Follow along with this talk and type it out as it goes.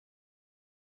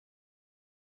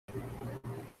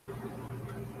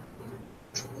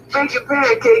Making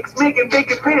pancakes, making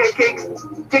bacon pancakes.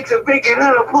 Take some bacon and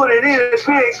I'll put it in a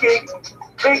pancake.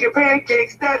 Making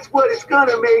pancakes, that's what it's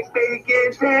gonna make. Bacon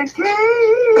pancakes.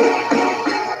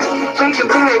 Making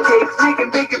pancakes,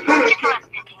 making bacon pancakes.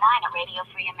 59 at Radio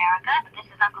Free America. This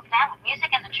is Uncle Sam with music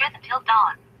and the truth until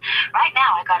dawn. Right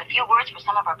now, I got a few words for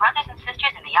some of our brothers and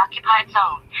sisters in the occupied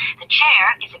zone. The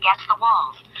chair is against the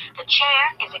walls. The chair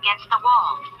is against the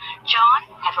walls. John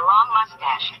has a long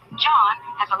mustache. John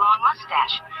has a long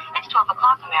mustache. It's 12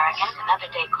 o'clock, Americans, another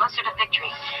day closer to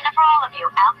victory. And for all of you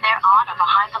out there on or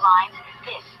behind the lines,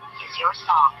 this is your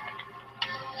song.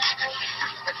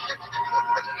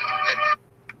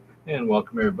 And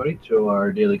welcome everybody to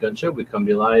our Daily Gun Show. We come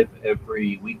to you live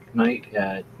every weeknight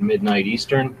at midnight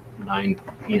Eastern, 9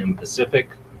 p.m.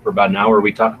 Pacific. For about an hour,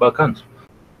 we talk about guns.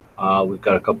 We've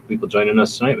got a couple people joining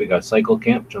us tonight. We got Cycle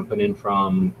Camp jumping in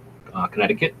from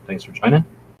Connecticut. Thanks for joining.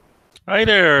 Hi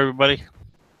there, everybody.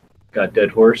 Got Dead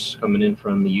Horse coming in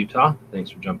from Utah. Thanks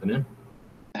for jumping in.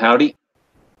 Howdy.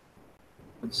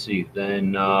 Let's see.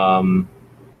 Then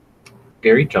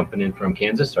Gary jumping in from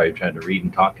Kansas. Sorry, I tried to read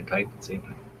and talk and type at the same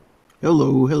time.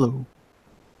 Hello, hello.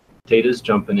 Tata's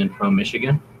jumping in from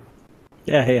Michigan.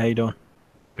 Yeah, hey, how you doing?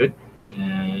 Good.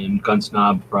 And Gun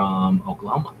Snob from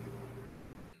Oklahoma.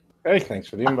 Hey, thanks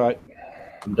for the invite.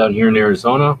 I'm down here in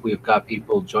Arizona. We've got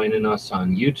people joining us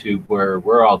on YouTube where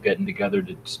we're all getting together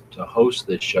to host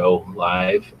this show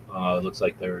live. Looks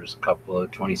like there's a couple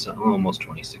of almost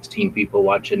 2016 people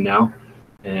watching now.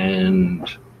 And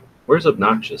where's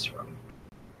Obnoxious from?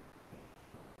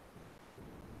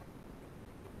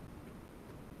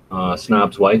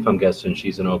 Snob's wife, I'm guessing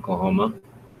she's in Oklahoma.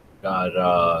 Got,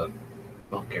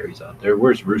 well, Gary's out there.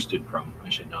 Where's Roosted from? I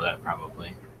should know that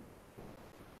probably.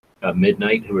 Got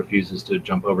Midnight, who refuses to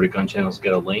jump over to Gun Channels to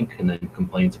get a link and then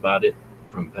complains about it,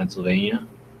 from Pennsylvania.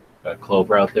 Got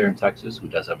Clover out there in Texas, who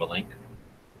does have a link.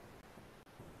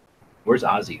 Where's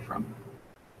Ozzy from?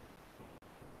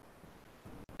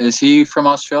 Is he from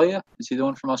Australia? Is he the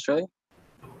one from Australia?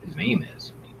 His name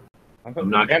is. I'm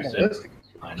not going to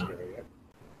I know.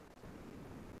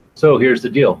 So here's the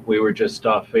deal. We were just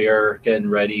off air getting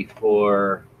ready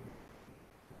for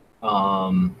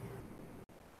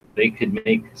they could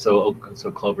make so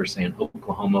Clover's saying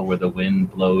Oklahoma where the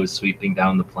wind blows sweeping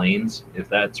down the plains. If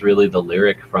that's really the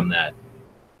lyric from that.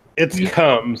 It's music.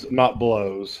 Comes, not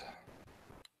blows.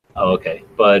 Oh, okay.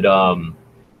 But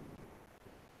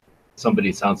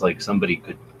sounds like somebody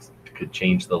could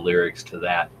change the lyrics to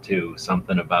that too.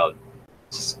 Something about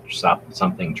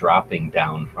something dropping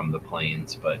down from the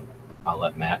plains, but I'll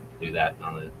let Matt do that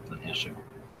on his show.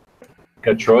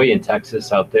 Got Troy in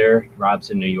Texas out there. Rob's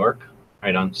in New York.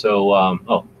 Right on.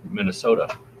 So,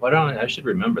 Minnesota. I should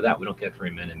remember that. We don't get very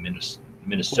many in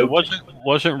Minnesota. Well,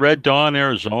 wasn't Red Dawn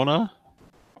Arizona?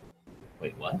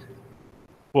 Wait, what?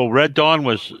 Well, Red Dawn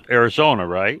was Arizona,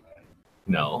 right?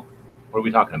 No. What are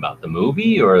we talking about? The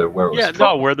movie or where it was? Yeah,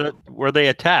 no, where they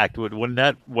attacked. Wasn't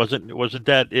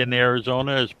that in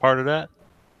Arizona as part of that?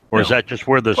 Or No. Is that just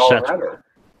where the Colorado.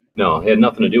 No, it had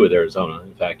nothing to do with Arizona.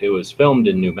 In fact, it was filmed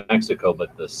in New Mexico,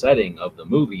 but the setting of the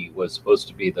movie was supposed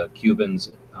to be the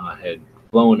Cubans had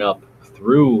blown up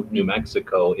through New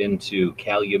Mexico into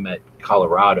Calumet,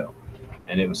 Colorado,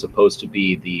 and it was supposed to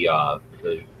be the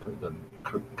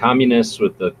communists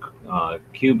with the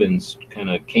Cubans kind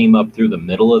of came up through the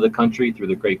middle of the country, through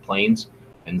the Great Plains,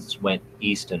 and went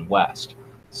east and west.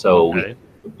 So Okay.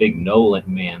 the big no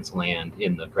man's land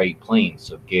in the Great Plains.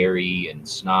 So Gary and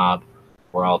Snob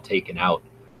were all taken out,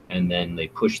 and then they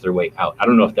pushed their way out. I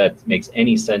don't know if that makes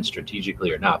any sense strategically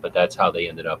or not, but that's how they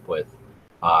ended up with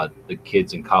the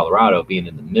kids in Colorado being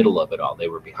in the middle of it all. They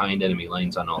were behind enemy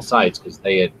lines on all sides because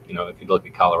they had, if you look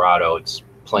at Colorado, it's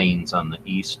plains on the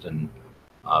east and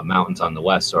mountains on the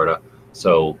west, sort of.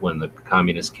 So when the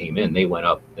communists came in, they went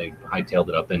up, they hightailed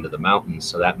it up into the mountains.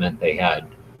 So that meant they had,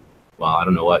 well, I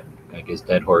don't know what, I guess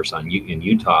Dead Horse in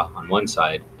Utah on one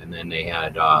side, and then they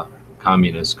had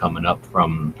communists coming up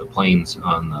from the plains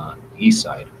on the east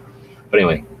side. But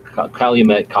anyway,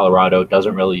 Calumet, Colorado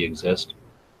doesn't really exist.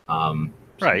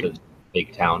 Right. It's a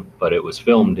big town, but it was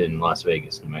filmed in Las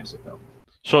Vegas, New Mexico.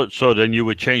 So then you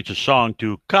would change the song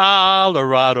to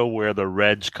Colorado, where the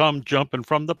Reds come jumping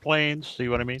from the plains. See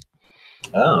what I mean?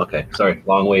 Oh, okay. Sorry,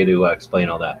 long way to explain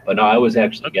all that. But no, I was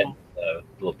actually getting the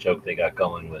little joke they got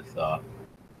going with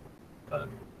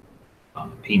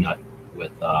Peanut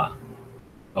with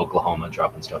Oklahoma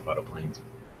dropping stuff out of planes.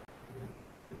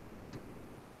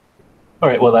 All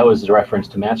right, well, that was a reference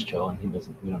to Matt's show, and we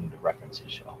don't need to reference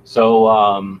his show.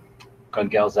 So, Gun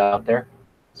Gal's out there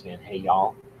saying, hey,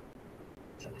 y'all.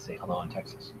 So they say hello in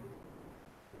Texas.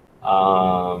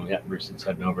 Yeah, Bruce is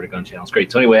heading over to Gun Channels.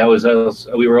 Great. So anyway,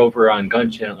 we were over on Gun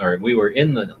Channel, or we were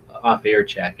in the off-air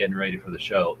chat getting ready for the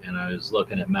show, and I was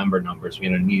looking at member numbers.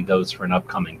 We're going to need those for an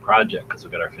upcoming project because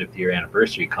we've got our 50-year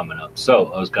anniversary coming up.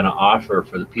 So I was going to offer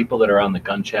for the people that are on the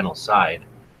Gun Channel side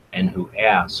and who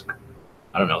ask,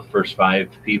 I don't know, first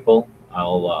 5 people,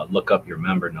 I'll look up your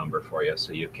member number for you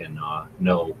so you can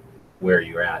know where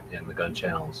you're at in the Gun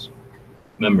Channel's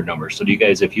member number. So do you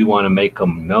guys, if you want to make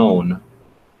them known,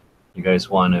 you guys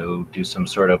want to do some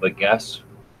sort of a guess,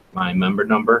 my member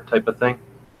number type of thing?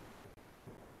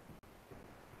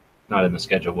 Not in the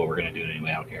schedule, but we're going to do it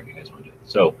anyway. I don't care if you guys want to do it.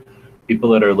 So people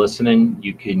that are listening,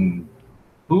 you can,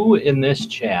 who in this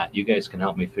chat, you guys can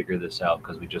help me figure this out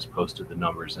because we just posted the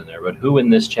numbers in there, but who in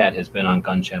this chat has been on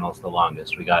Gun Channels the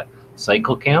longest? We got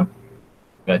Cycle Camp,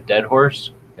 we got Dead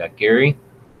Horse, we got Gary,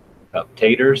 we got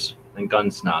Taters, and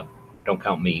Gun Snob. Don't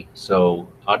count me. So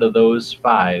out of those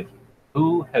 5,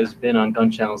 who has been on Gun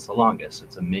Channels the longest?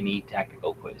 It's a mini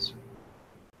tactical quiz.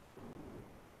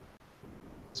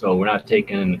 So we're not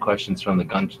taking questions from the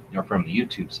from the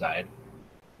YouTube side.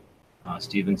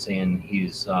 Steven's saying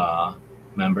he's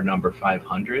member number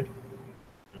 500.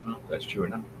 I don't know if that's true or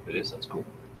not. If it is, that's cool.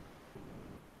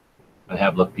 I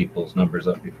have looked people's numbers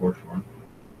up before for him.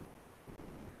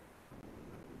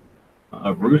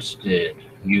 Roosted,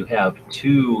 you have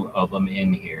 2 of them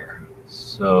in here.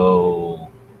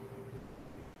 So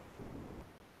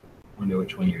I wonder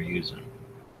which one you're using.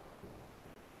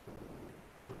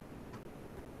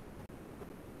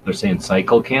 They're saying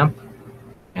Cycle Camp,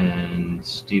 and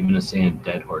Steven is saying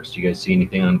Dead Horse. Do you guys see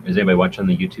anything on? Is anybody watching on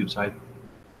the YouTube side?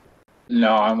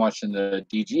 No, I'm watching the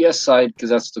DGS side because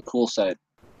that's the cool side.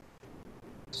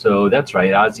 So that's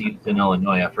right. Ozzy's in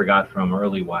Illinois. I forgot from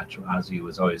early watch. Ozzy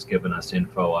was always giving us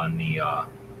info on the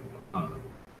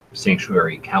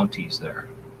sanctuary counties there.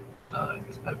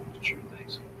 True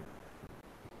things.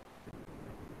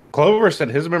 Clover said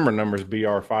his member number is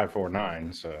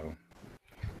BR549. So.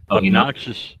 Oh, you know.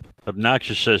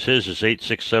 Obnoxious says his is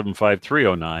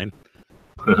 8675309.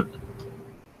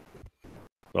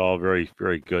 All very,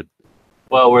 very good.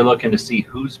 Well, we're looking to see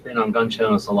who's been on Gun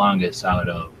Channels the longest out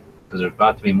of, because there's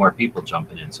about to be more people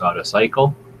jumping in. So out of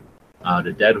Cycle, out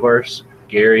of Dead Horse,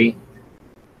 Gary,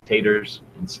 Taters,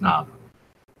 and Snob.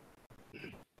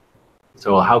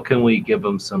 So how can we give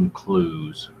them some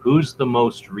clues? Who's the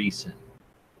most recent?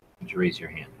 Would you raise your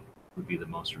hand? Would be the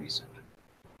most recent.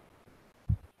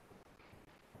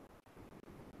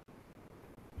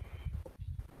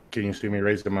 Can you see me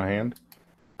raising my hand?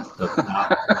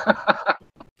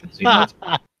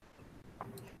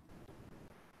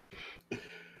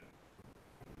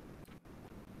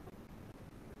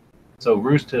 So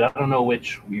Roosted, I don't know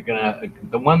which you're gonna.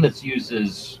 The one that's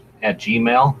uses at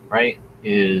Gmail, right,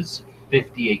 is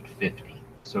 5850.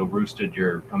 So Roosted,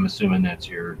 I'm assuming that's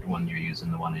your one you're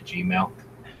using, the one at Gmail.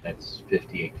 That's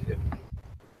 5850.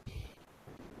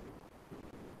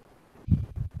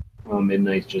 Well,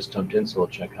 Midnight's just jumped in, so we'll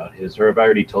check out his. Or have I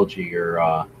already told you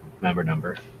your member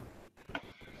number?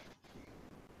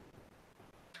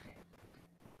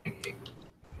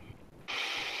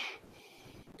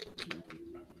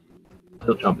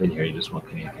 He'll jump in here. You just won't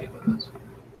communicate with us.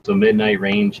 So Midnight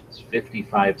range is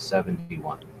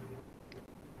 5571.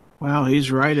 Wow,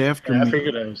 he's right after Yeah, me.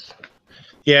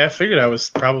 I figured I was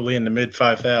probably in the mid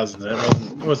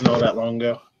 5,000s. It wasn't all that long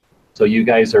ago. So you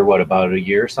guys are what, about a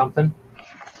year or something?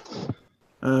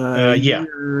 Yeah.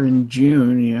 Year in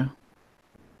June, yeah.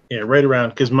 Yeah, right around,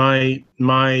 because I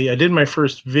did my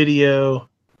first video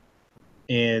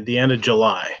in the end of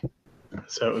July.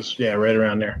 So it was, right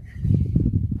around there.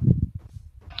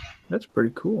 That's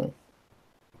pretty cool.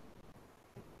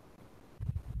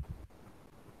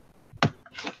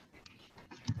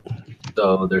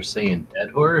 So they're saying Dead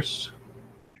Horse.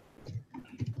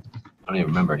 I don't even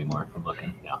remember anymore from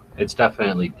looking. Yeah, it's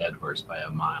definitely Dead Horse by a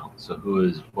mile. So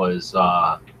was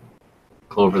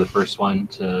Clover the first one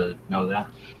to know that?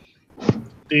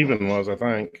 Steven was, I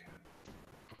think.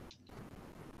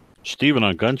 Steven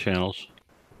on Gun Channels.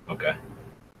 Okay.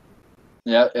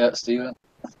 Yeah, Steven.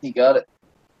 He got it.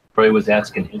 Troy was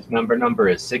asking his number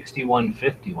is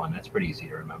 6151. That's pretty easy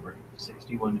to remember.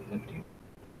 6150.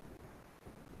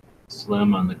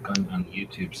 Slim on the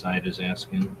YouTube side is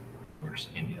asking. We're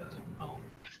saying he doesn't know.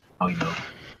 Oh, you know.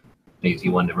 Easy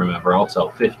one to remember. Also,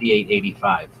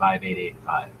 5885,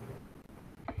 5885.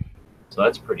 So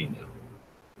that's pretty new.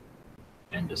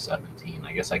 End of 17.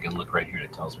 I guess I can look right here and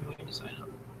it tells me when to sign up.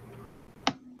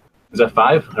 Is that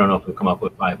 5? I don't know if we'll come up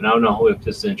with 5. And I don't know if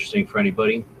this is interesting for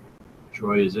anybody.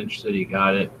 Troy is interested. He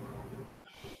got it.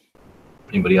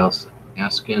 Anybody else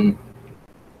asking?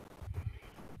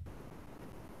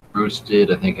 Bruce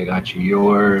Roasted, I think I got you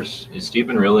yours. Is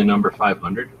Stephen really number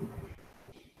 500?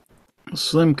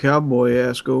 Slim Cowboy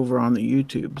asked over on the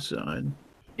YouTube side.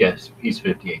 Yes, he's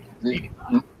 58.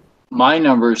 My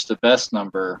number is the best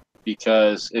number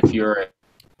because if you're a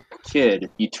kid,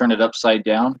 you turn it upside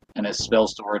down and it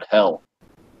spells the word hell.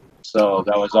 So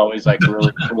that was always like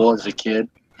really cool as a kid,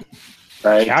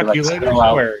 right?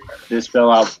 Calculator They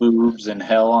spell out boobs and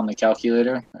hell on the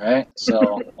calculator, right?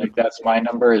 So like that's my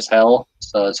number is hell.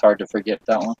 So it's hard to forget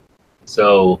that one.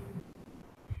 So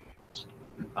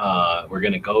we're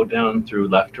going to go down through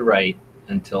left to right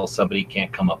until somebody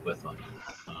can't come up with one.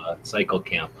 Cycle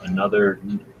camp, another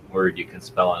word you can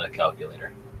spell on a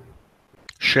calculator.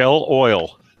 Shell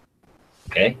oil.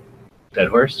 Okay. Dead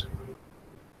horse?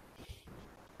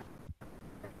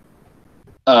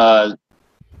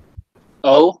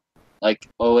 O, like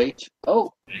O-H.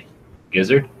 Oh. Okay.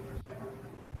 Gizzard?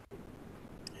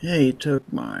 Yeah, he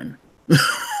took mine.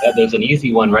 Yeah, there's an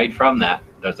easy one right from that.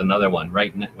 There's another one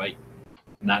right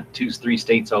not 2-3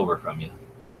 states over from you.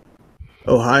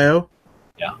 Ohio?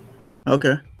 Yeah.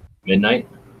 Okay. Midnight?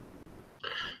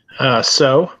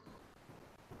 So,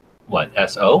 What,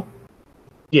 S-O?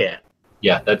 yeah.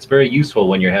 Yeah, that's very useful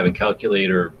when you're having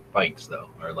calculator fights, though,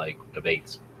 or like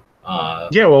debates.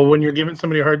 Yeah, well, when you're giving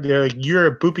somebody a hard, they're like, you're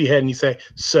a boopy head, and you say,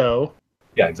 so.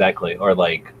 Yeah, exactly. Or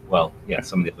like, well, yeah,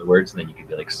 some of the other words, and then you could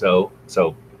be like, so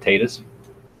potatoes?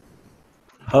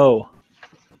 Ho.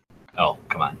 Oh,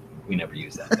 come on. We never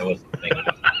used that. That wasn't a thing.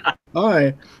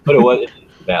 Hi. But it was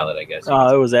valid, I guess.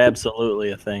 Oh, it was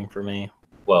absolutely a thing for me.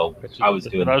 Well, I was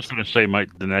doing I was going to say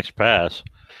the next pass.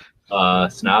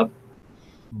 Snob.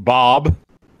 Bob.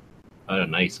 Oh,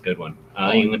 nice, good one.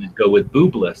 I'm going to go with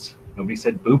boobless. Nobody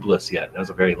said boobless yet. That was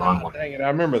a very long one. Dang it, I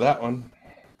remember that one.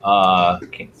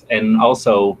 And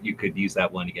also, you could use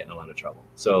that one to get in a lot of trouble.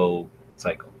 So,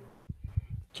 cycle.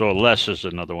 So less is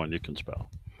another one you can spell.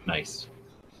 Nice.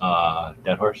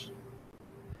 Dead horse.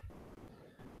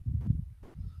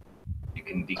 You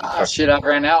can deconstruct. Shit, I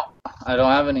ran out. I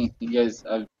don't have any. You guys,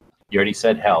 You already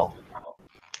said hell.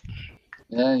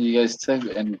 yeah, you guys took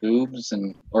and boobs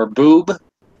or boob.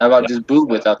 How about just boob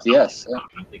without the S? Yeah. I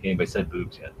don't think anybody said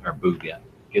boobs yet or boob yet.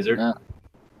 Gizzard. Yeah.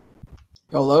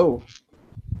 Hello.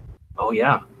 Oh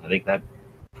yeah, I think that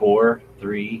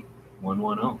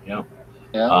 43110. Yeah.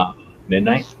 Yeah.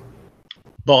 Midnight.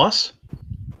 Boss.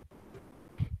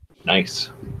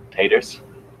 Nice. Taters.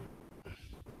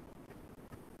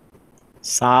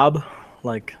 Sob,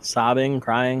 like sobbing,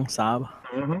 crying, sob.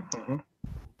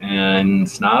 And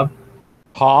snob.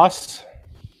 Hoss.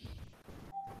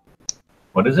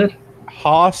 What is it?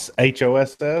 Hoss.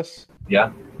 Hoss.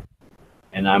 Yeah.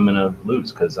 And I'm gonna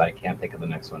lose because I can't think of the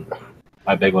next one.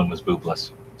 My big one was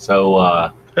boobless.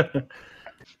 So that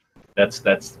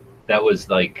was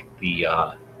like the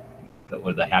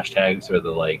hashtags or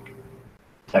the like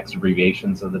text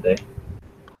abbreviations of the day.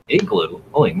 Igloo.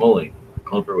 Holy moly.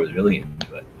 Clover was really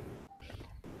into it.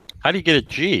 How do you get a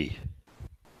G?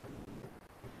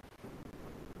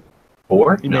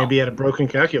 4? You No. maybe had a broken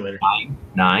calculator.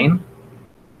 9?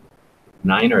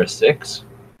 9 or a 6?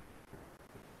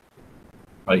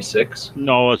 Probably 6.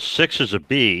 No, a 6 is a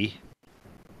B.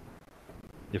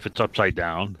 If it's upside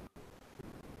down.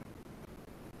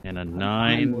 And a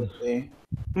 9.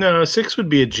 No, 6 would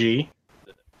be a G.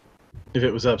 If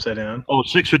it was upside down. Oh,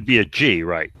 6 would be a G,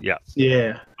 right? Yeah.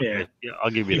 Yeah. Yeah,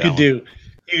 I'll give you You that.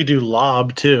 could do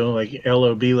lob too, like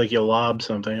LOB, like you lob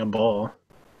something, a ball.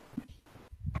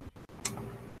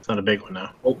 It's not a big one now.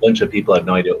 A whole bunch of people have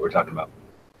no idea what we're talking about.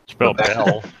 Spell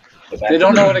bell. They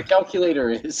don't know what a calculator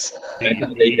is. They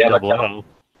have a cal-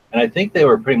 And I think they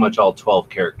were pretty much all 12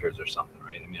 characters or something,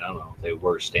 right? I mean, I don't know if they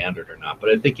were standard or not, but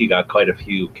I think you got quite a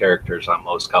few characters on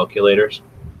most calculators.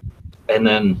 And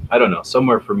then, I don't know,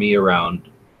 somewhere for me around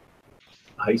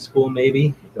high school,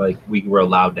 maybe, like we were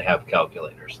allowed to have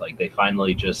calculators. Like they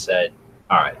finally just said,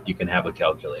 all right, you can have a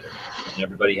calculator. And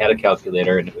everybody had a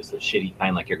calculator, and it was the shitty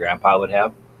kind like your grandpa would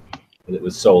have. It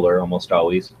was solar almost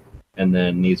always. And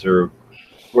then these are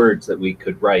words that we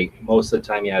could write. Most of the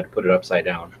time you had to put it upside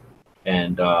down.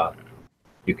 And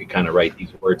you could kind of write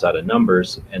these words out of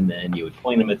numbers, and then you would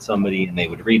point them at somebody, and they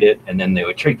would read it, and then they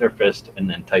would shake their fist, and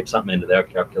then type something into their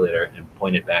calculator and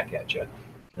point it back at you. And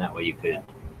that way you could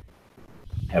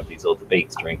have these little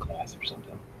debates during class or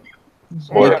something.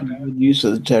 Good use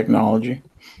of the technology.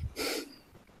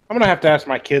 I'm gonna have to ask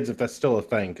my kids if that's still a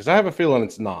thing because I have a feeling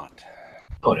it's not.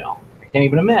 Oh no, I can't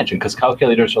even imagine because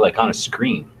calculators are like on a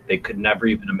screen. They could never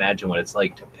even imagine what it's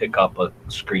like to pick up a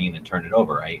screen and turn it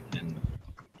over, right?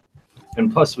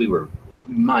 And plus, we were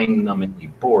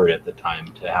mind-numbingly bored at the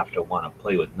time to have to want to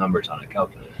play with numbers on a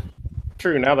calculator.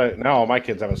 true. Now all my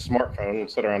kids have a smartphone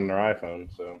instead of on their iPhone.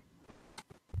 So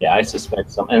Yeah, I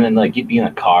suspect some. And then like you'd be in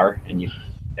a car and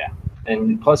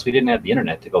and plus we didn't have the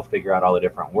internet to go figure out all the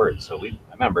different words. So I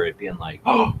remember it being like,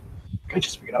 oh, I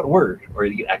just figured out a word, or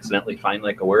you accidentally find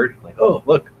like a word, like, oh,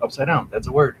 look, upside down, that's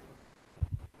a word.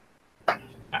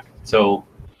 So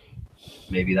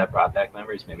maybe that brought back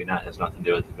memories, maybe not. It has nothing to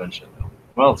do with the gun show though.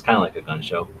 Well, it's kind of like a gun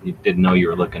show. You didn't know you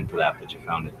were looking for that, but you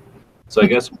found it. So I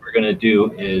guess what we're gonna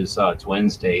do is it's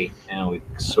Wednesday, and we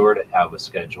sort of have a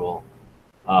schedule.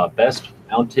 Best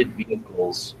mounted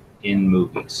vehicles in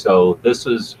movies. So this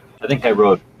is, I think I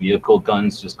wrote vehicle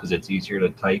guns just because it's easier to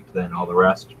type than all the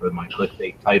rest for my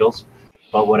clickbait titles.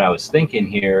 But what I was thinking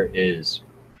here is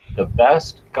the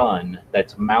best gun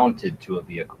that's mounted to a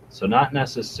vehicle. So not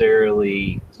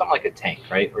necessarily something like a tank,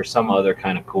 right? Or some other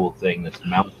kind of cool thing that's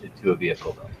mounted to a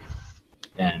vehicle.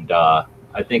 And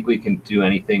I think we can do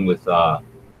anything with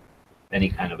any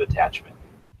kind of attachment.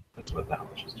 That's what that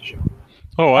was just to show.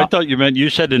 Oh, I thought you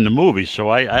said in the movie, so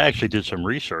I actually did some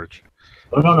research.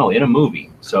 Oh, no, in a movie.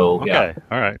 So, okay, yeah.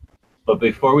 All right. But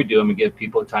before we do, I'm going to give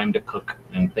people time to cook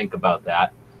and think about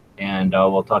that. And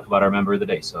we'll talk about our member of the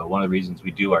day. So one of the reasons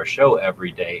we do our show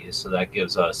every day is so that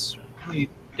gives us, how many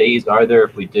days are there?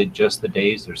 If we did just the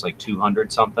days, there's like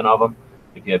 200 something of them,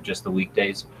 if you have just the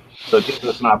weekdays. So it gives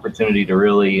us an opportunity to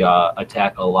really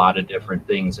attack a lot of different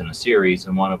things in a series.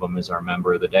 And one of them is our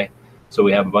member of the day. So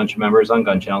we have a bunch of members on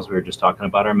Gun Channels. We were just talking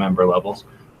about our member levels.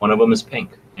 One of them is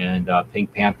Pink. And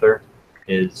Pink Panther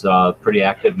is a pretty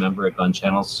active member at Gun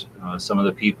Channels. Some of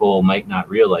the people might not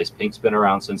realize Pink's been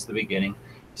around since the beginning.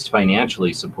 He's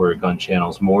financially supported Gun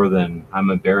Channels more than, I'm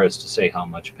embarrassed to say how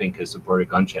much Pink has supported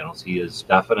Gun Channels. He is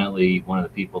definitely one of the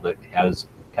people that has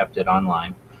kept it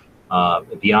online.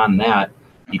 Beyond that,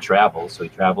 he travels. So he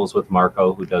travels with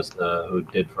Marco, who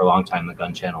did for a long time the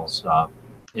Gun Channels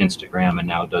Instagram, and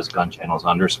now does Gun Channels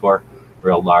 _,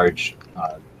 real large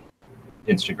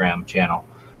Instagram channel.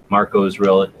 Marco is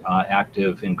real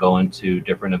active in going to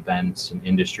different events and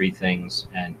industry things,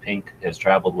 and Pink has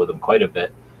traveled with him quite a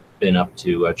bit. Been up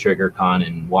to TriggerCon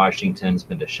in Washington, has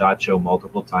been to SHOT Show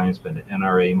multiple times, been to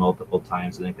NRA multiple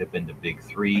times. I think they've been to Big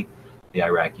 3, the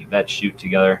Iraqi vets shoot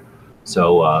together.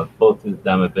 So both of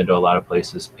them have been to a lot of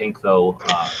places. Pink, though,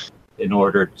 in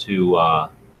order to,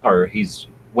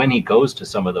 when he goes to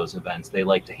some of those events, they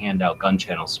like to hand out Gun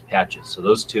Channels patches. So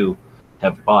those two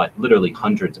have bought literally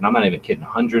hundreds, and I'm not even kidding,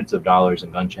 hundreds of dollars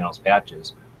in Gun Channels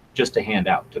patches just to hand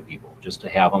out to people, just to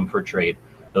have them for trade.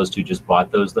 Those two just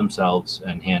bought those themselves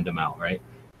and hand them out, right?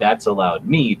 That's allowed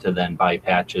me to then buy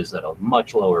patches at a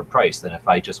much lower price than if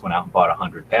I just went out and bought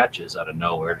 100 patches out of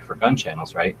nowhere for Gun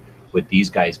Channels, right? With these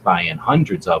guys buying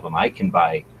hundreds of them, I can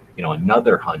buy,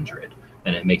 another 100.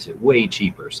 And it makes it way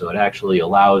cheaper. So it actually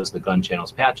allows the Gun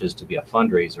Channels patches to be a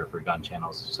fundraiser for Gun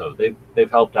Channels. So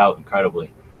they've helped out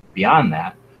incredibly. Beyond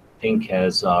that, Pink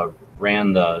has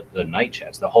ran the night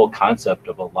chats. The whole concept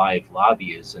of a live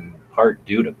lobby is in part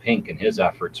due to Pink and his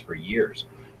efforts for years.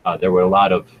 There were a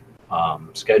lot of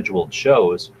scheduled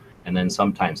shows and then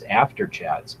sometimes after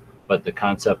chats, but the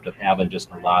concept of having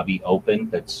just a lobby open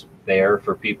that's there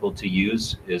for people to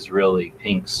use is really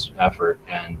Pink's effort,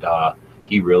 and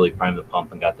he really primed the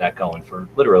pump and got that going for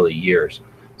literally years.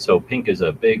 So Pink is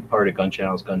a big part of Gun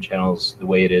Channels. Gun Channels, the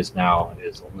way it is now,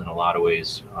 is in a lot of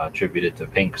ways attributed to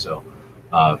Pink. So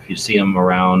if you see him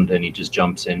around and he just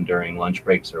jumps in during lunch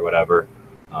breaks or whatever,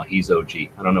 he's OG.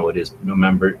 I don't know what his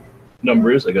number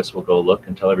is. I guess we'll go look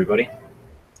and tell everybody.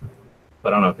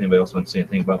 But I don't know if anybody else wants to say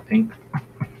anything about Pink.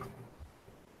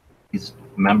 He's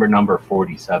member number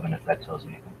 47, if that tells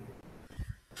you anything.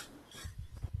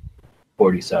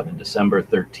 47, December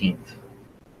 13th.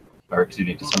 Or excuse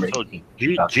me, December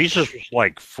 18th. Jesus was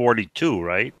like 42,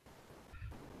 right?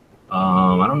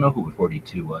 I don't know who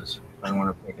 42 was. I don't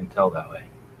know if I can tell that way.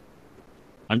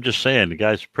 I'm just saying, the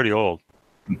guy's pretty old.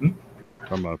 Mm-hmm.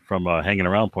 From a hanging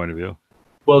around point of view.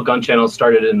 Well, Gun Channel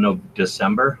started in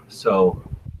December, so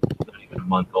not even a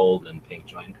month old, and Pink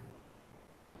joined.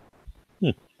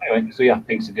 Anyway, so yeah,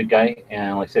 Pink's a good guy,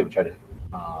 and like I said, we try to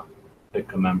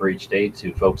pick a member each day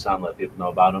to focus on, let people know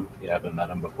about him if you haven't met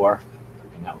him before.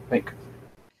 And now Pink.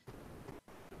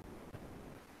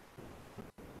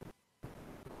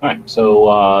 All right,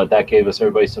 so that gave us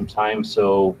everybody some time.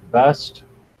 So best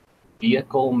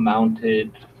vehicle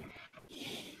mounted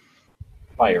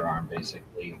firearm,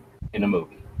 basically, in a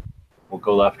movie. We'll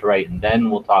go left to right, and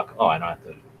then we'll talk. Oh, I don't have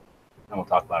to. Then we'll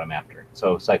talk about them after.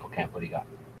 So, Cycle Camp, what do you got?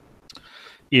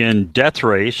 In Death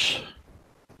Race,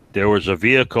 there was a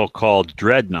vehicle called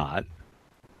Dreadnought,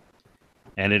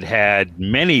 and it had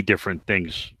many different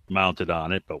things mounted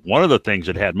on it. But one of the things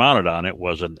it had mounted on it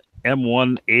was an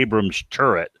M1 Abrams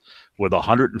turret with a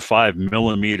 105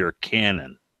 millimeter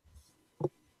cannon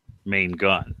main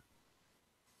gun.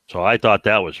 So I thought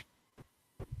that was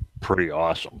pretty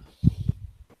awesome.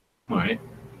 All right.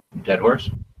 Dead Horse?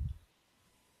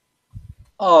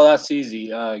 Oh, that's easy.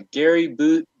 Gary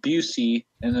Busey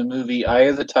in the movie Eye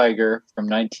of the Tiger from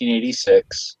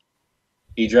 1986.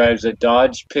 He drives a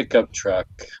Dodge pickup truck.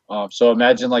 So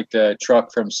imagine like the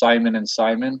truck from Simon and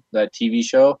Simon, that TV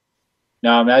show.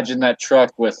 Now imagine that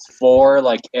truck with 4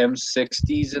 like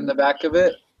M60s in the back of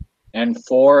it and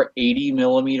 4 80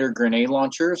 millimeter grenade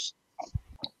launchers.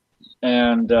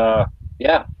 And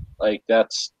yeah,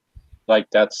 that's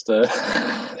the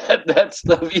that's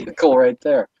the vehicle right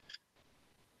there.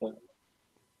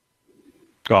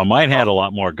 Oh, mine had a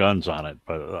lot more guns on it,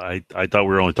 but I thought we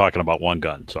were only talking about one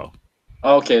gun. So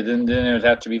Okay, then it would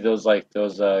have to be those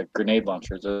grenade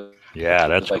launchers. yeah,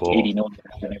 that's like cool. 80 millimeter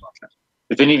grenade launchers.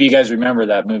 If any of you guys remember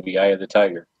that movie, Eye of the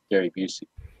Tiger, Gary Busey.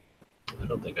 I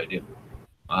don't think I do.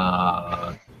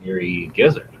 Gary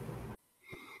Gizzard.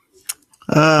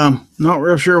 Not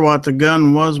real sure what the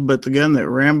gun was, but the gun that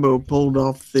Rambo pulled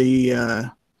off the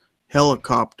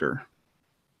helicopter.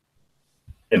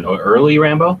 In the early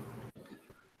Rambo?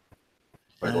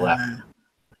 Or the left?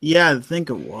 Yeah, I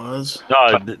think it was.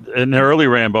 No, in the early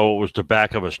Rambo, it was the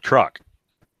back of his truck.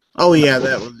 Oh yeah,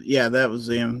 that was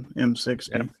the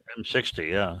M60.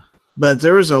 M60, yeah. But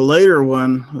there was a later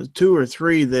one, 2 or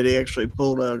 3, that he actually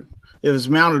pulled out. It was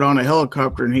mounted on a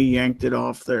helicopter, and he yanked it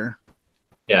off there.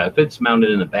 Yeah, if it's mounted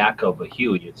in the back of a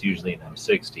Huey, it's usually an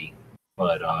M60.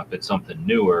 But if it's something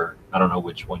newer, I don't know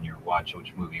which one you're watching,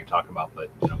 which movie you're talking about, but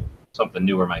something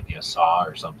newer might be a SAW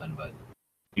or something, but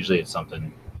usually it's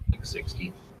something like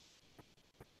 60.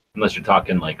 Unless you're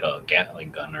talking like a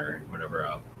Gatling gun or whatever,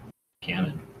 a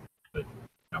cannon. But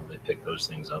I don't really pick those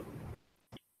things up.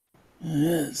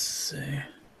 Let's see.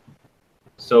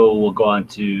 So we'll go on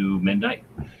to Midnight.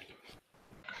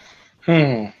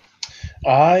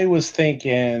 I was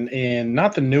thinking in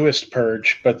not the newest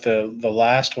Purge, but the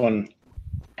last one.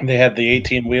 They had the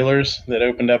 18-wheelers that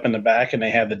opened up in the back, and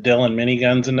they had the Dillon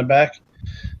miniguns in the back.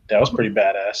 That was pretty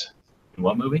badass. In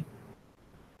what movie?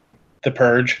 The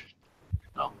Purge.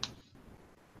 Oh.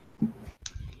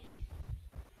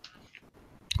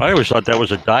 I always thought that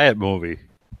was a diet movie.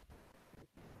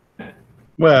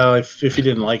 Well, if you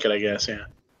didn't like it, I guess, yeah.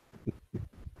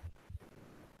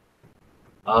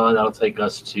 That'll take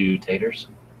us to Taters.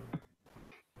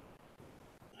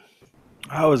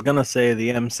 I was gonna say the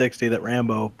M60 that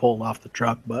Rambo pulled off the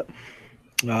truck, but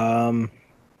how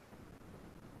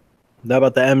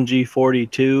about the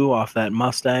MG42 off that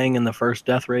Mustang in the first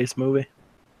Death Race movie?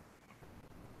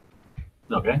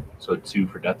 Okay, so 2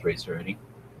 for Death Race already.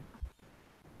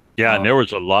 Yeah, and there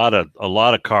was a lot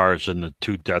of cars in the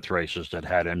 2 Death Races that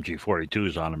had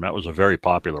MG42s on them. That was a very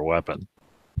popular weapon.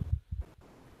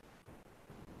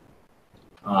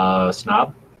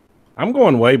 Snob? I'm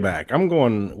going way back. I'm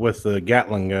going with the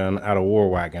Gatling gun out of War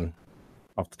Wagon,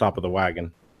 off the top of the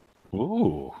wagon.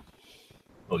 Ooh.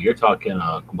 Oh, you're talking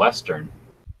Western.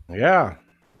 Yeah.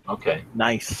 Okay.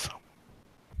 Nice.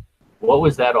 What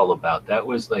was that all about? That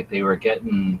was like they were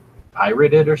getting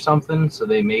pirated or something, so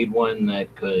they made one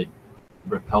that could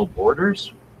repel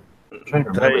borders? I'm trying to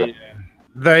remember that.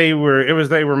 They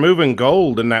were moving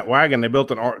gold in that wagon. They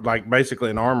built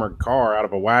basically an armored car out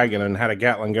of a wagon and had a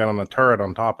Gatling gun on the turret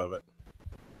on top of it.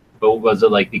 But was it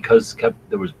like because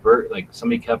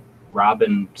somebody kept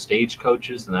robbing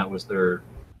stagecoaches and that was their?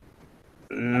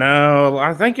 No,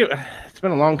 I think it's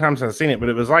been a long time since I've seen it, but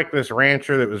it was like this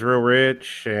rancher that was real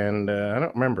rich, and I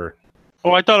don't remember.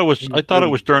 Oh, I thought it was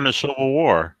during the Civil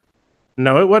War.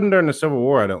 No, it wasn't during the Civil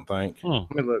War, I don't think. Oh.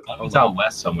 Let me look. It was out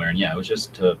west somewhere, and yeah, it was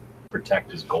just to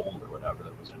protect his gold or whatever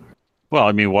that was in there. Well,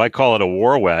 I mean, why call it a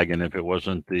war wagon if it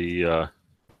wasn't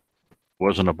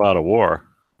wasn't about a war?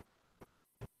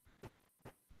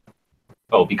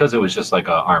 Oh, because it was just like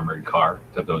a armored car,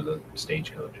 except it was a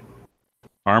stagecoach.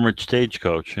 Armored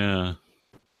stagecoach, yeah.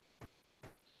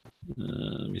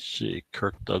 Let me see.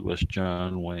 Kirk Douglas,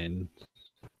 John Wayne.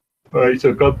 All right,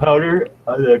 so gunpowder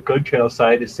on the gun trail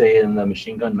side is saying the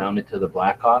machine gun mounted to the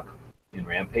Blackhawk in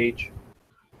Rampage.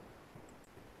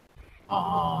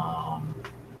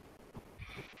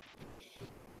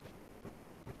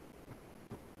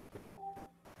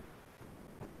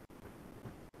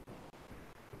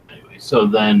 Anyway, so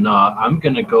then I'm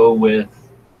gonna go with.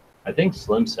 I think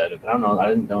Slim said it, but I don't know. I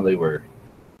didn't know they were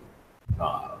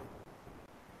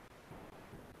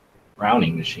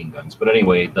Browning machine guns. But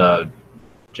anyway, the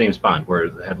James Bond, where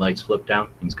the headlights flip down,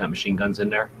 he's got machine guns in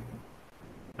there.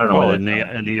 I don't know.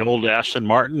 And the old Aston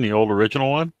Martin, the old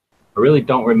original one. I really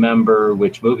don't remember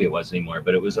which movie it was anymore,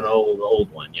 but it was an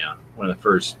old one. Yeah, one of the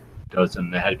first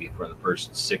dozen. It had to be for the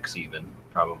first 6 even,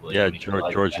 probably. Yeah, I mean,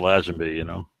 like George that. Lazenby, you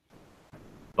know.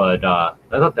 But I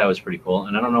thought that was pretty cool,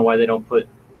 and I don't know why they don't put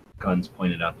guns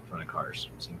pointed out the front of cars.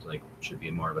 It seems like it should be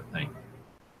more of a thing.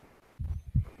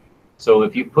 So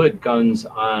if you put guns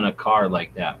on a car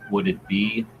like that, would it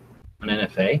be an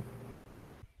NFA?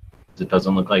 'Cause it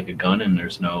doesn't look like a gun and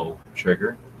there's no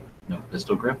trigger, no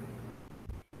pistol grip.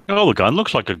 Oh, the gun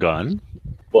looks like a gun.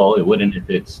 Well, it wouldn't if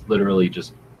it's literally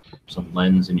just some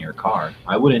lens in your car.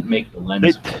 I wouldn't make the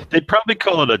lens. They'd probably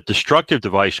call it a destructive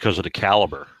device because of the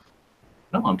caliber.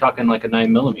 No, I'm talking like a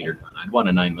 9mm gun. I'd want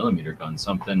a 9mm gun,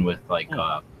 something with like,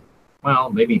 well,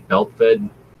 maybe belt fed,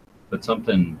 but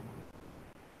something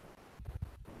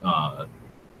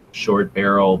short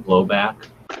barrel blowback.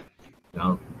 You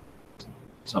know,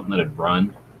 something that'd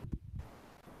run.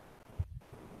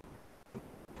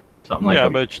 Something like Yeah,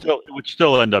 but it would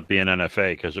still end up being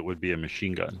NFA because it would be a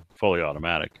machine gun, fully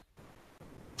automatic.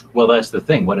 Well, that's the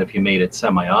thing. What if you made it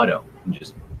semi-auto and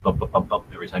just bump, bump, bump, bump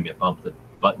every time you bump the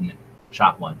button and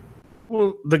shot one?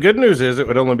 Well, the good news is it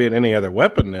would only be in any other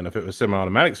weapon then if it was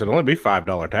semi-automatic, so it'd only be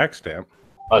 $5 tax stamp.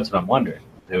 That's what I'm wondering.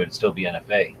 It would still be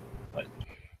NFA. But,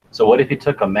 so what if you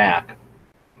took a Mac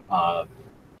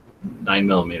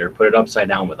 9mm, put it upside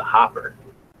down with a hopper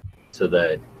so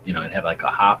that, you know, it'd have like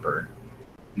a hopper,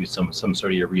 use some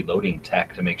sort of your reloading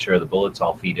tech to make sure the bullets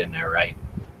all feed in there right,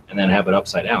 and then have it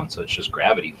upside down so it's just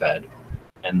gravity fed.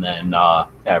 And then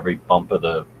every bump of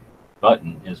the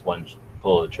button is one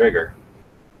pull of the trigger.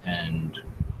 And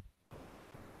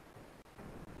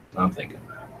I'm thinking.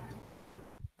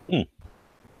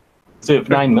 So if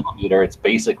 9mm, it's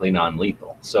basically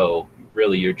non-lethal. So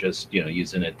really, you're just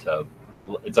using it to.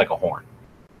 It's like a horn.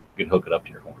 You can hook it up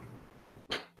to your horn.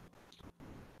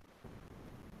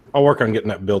 I'll work on getting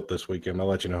that built this weekend. I'll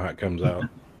let you know how it comes out.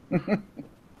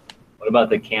 What about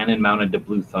the cannon mounted to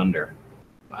Blue Thunder?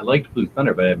 I liked Blue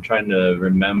Thunder, but I'm trying to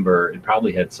remember. It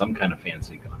probably had some kind of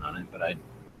fancy gun on it, but I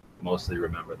mostly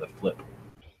remember the flip.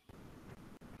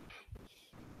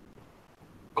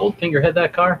 Goldfinger had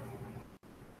that car?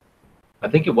 I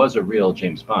think it was a real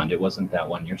James Bond. It wasn't that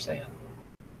one you're saying.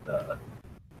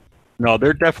 No,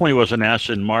 there definitely was an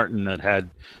Aston Martin that had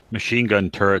machine gun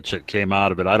turrets that came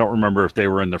out of it. I don't remember if they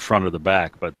were in the front or the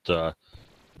back, but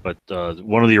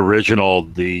one of the original,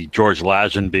 the George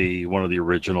Lazenby, one of the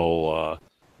original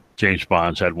James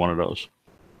Bonds had one of those.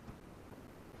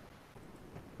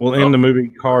 Well, in the movie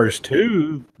Cars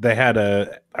 2, they had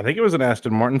I think it was an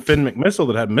Aston Martin Finn McMissile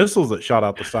that had missiles that shot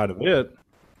out the side of it.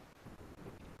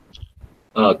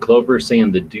 Clover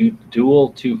saying the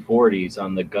dual 240s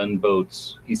on the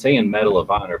gunboats. He's saying Medal of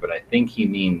Honor, but I think he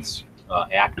means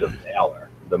Act of Valor,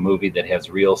 the movie that has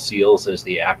real SEALs as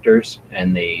the actors,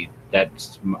 and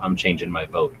I'm changing my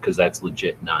vote because that's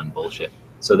legit non-bullshit.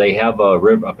 So they have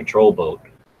a patrol boat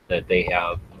that they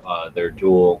have their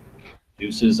dual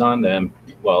deuces on them.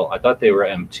 Well, I thought they were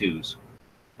M2s,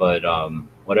 but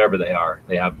whatever they are,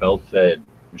 they have belt-fed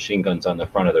machine guns on the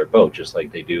front of their boat, just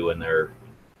like they do when they're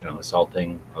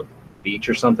assaulting a beach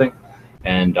or something.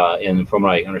 And from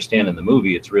what I understand in the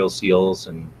movie, it's real SEALs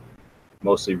and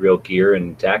mostly real gear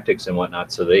and tactics and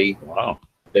whatnot. So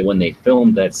when they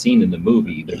filmed that scene in the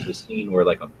movie, there's a scene where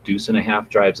like a deuce and a half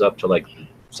drives up to like the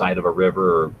side of a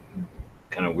river or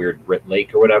kind of weird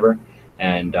lake or whatever,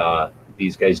 and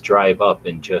these guys drive up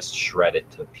and just shred it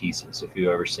to pieces. If you've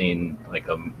ever seen like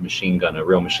a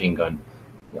real machine gun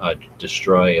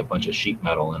destroy a bunch of sheet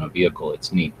metal in a vehicle,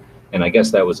 it's neat. And I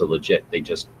guess that was a legit. They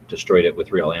just destroyed it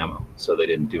with real ammo, so they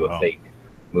didn't do a fake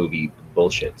movie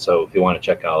bullshit. So if you want to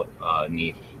check out a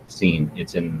neat scene,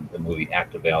 it's in the movie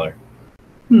Act of Valor.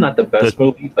 Not the best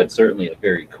movie, but certainly a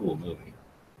very cool movie.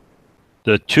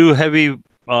 The two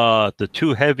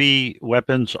heavy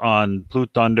weapons on Blue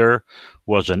Thunder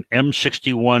was an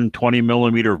M61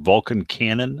 20mm Vulcan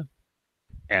cannon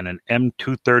and an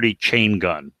M230 chain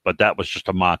gun, but that was just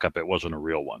a mock-up. It wasn't a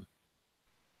real one.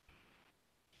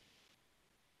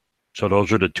 So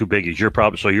those are the two biggies. You're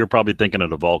probably thinking of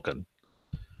the Vulcan.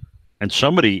 And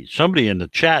somebody in the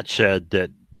chat said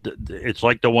that it's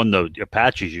like the one the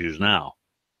Apaches use now.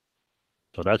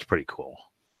 So that's pretty cool.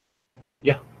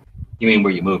 Yeah. You mean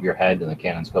where you move your head and the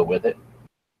cannons go with it?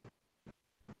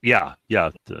 Yeah.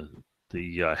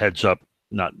 The heads up.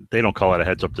 They don't call it a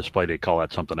heads up display. They call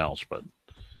that something else. But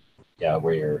yeah,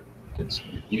 where it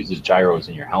uses gyros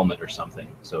in your helmet or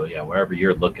something. So yeah, wherever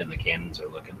you're looking, the cannons are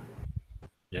looking.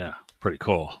 Yeah, pretty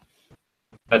cool.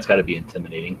 That's got to be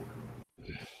intimidating.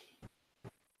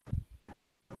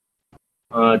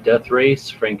 Death Race,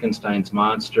 Frankenstein's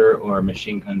Monster, or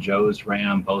Machine Gun Joe's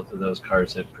Ram. Both of those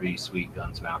cars have pretty sweet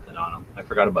guns mounted on them. I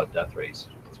forgot about Death Race.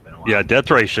 It's been a while. Yeah, Death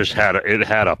Race just had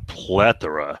a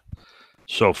plethora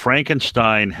So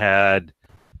Frankenstein had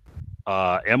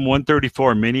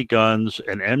M134 miniguns,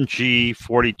 an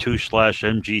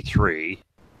MG42/MG3,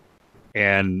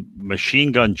 and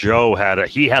Machine Gun Joe had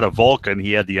a Vulcan.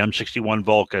 He had the M61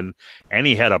 Vulcan, and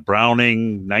he had a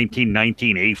Browning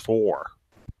 1919 A4,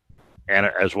 and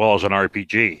as well as an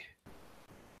RPG.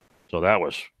 So that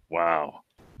was wow.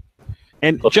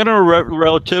 And general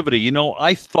relativity, you know,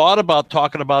 I thought about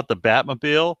talking about the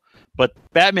Batmobile, but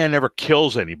Batman never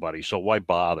kills anybody, so why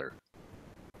bother?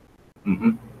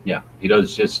 Mm-hmm. Yeah, he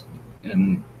does just,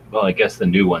 and well, I guess the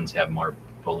new ones have more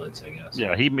bullets, I guess.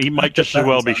 Yeah, he might just as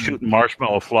well be shooting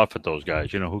marshmallow fluff at those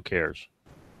guys. You know, who cares?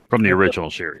 From the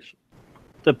original series.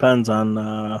 Depends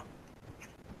on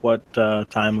what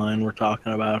timeline we're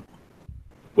talking about.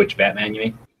 Which Batman you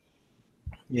mean?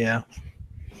 Yeah.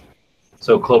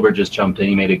 So Clover just jumped in.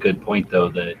 He made a good point, though,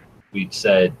 that we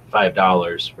said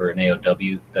 $5 for an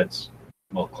AOW. That's,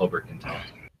 well, Clover can tell us.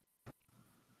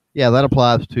 Yeah, that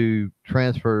applies to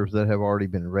transfers that have already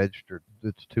been registered.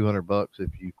 It's $200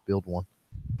 if you build one.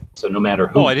 So no matter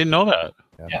who. Oh, I didn't know that.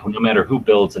 Yeah, no matter who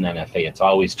builds an NFA, it's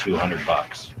always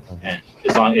 $200, and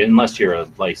unless you're a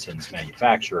licensed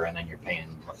manufacturer, and then you're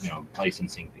paying, you know,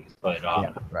 licensing fees. But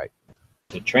Yeah, right.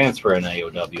 to transfer an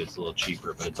AOW, it's a little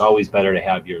cheaper. But it's always better to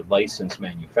have your licensed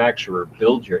manufacturer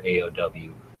build your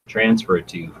AOW, transfer it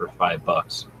to you for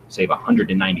 $5, save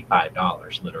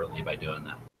 $195 literally by doing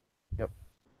that. Yep.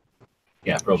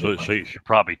 Yeah, So you should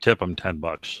probably tip them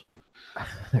 $10.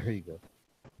 There you go.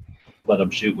 Let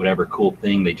them shoot whatever cool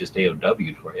thing they just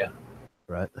AOW'd for you.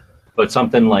 Right. But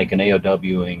something like an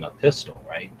AOWing a pistol,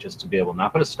 right? Just to be able,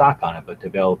 not put a stock on it, but to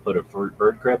be able to put a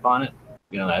bird grip on it.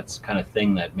 You know, that's kind of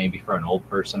thing that maybe for an old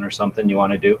person or something you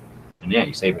want to do. And yeah,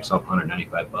 you save yourself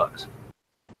 $195.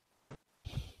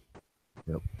 Yep.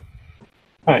 All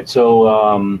right,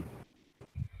 so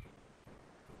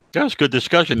That was good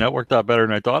discussion. That worked out better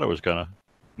than I thought it was gonna.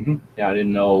 yeah, I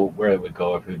didn't know where it would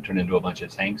go, if it would turn into a bunch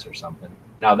of tanks or something.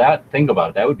 Now think about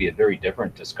it, that would be a very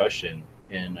different discussion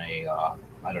in a,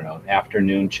 I don't know,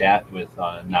 afternoon chat with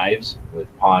Knives, with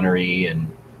Pawnery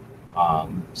and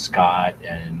Scott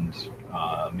and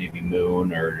maybe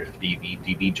Moon, or if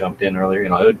DB jumped in earlier. You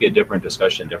know, it would be a different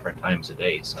discussion different times a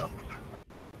day. So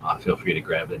feel free to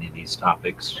grab any of these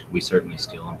topics. We certainly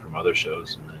steal them from other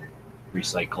shows and then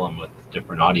recycle them with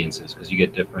different audiences, because you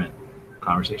get different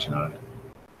conversation out of it.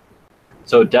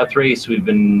 So Death Race, we've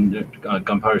been,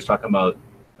 Gunpowder's talking about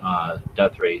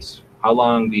Death Race. How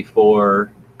long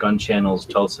before Gun Channel's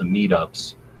Tulsa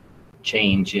meetups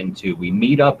change into, we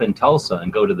meet up in Tulsa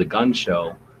and go to the gun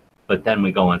show, but then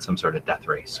we go on some sort of death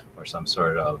race or some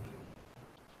sort of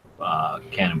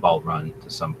cannonball run to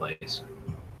someplace?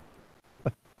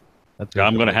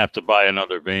 I'm going to have to buy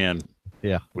another van.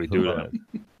 Yeah, we do that.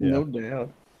 No doubt.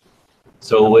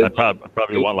 So I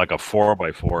probably want like a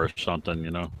 4x4 or something,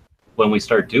 you know. When we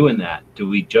start doing that, do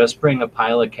we just bring a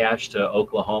pile of cash to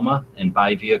Oklahoma and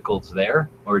buy vehicles there,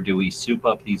 or do we soup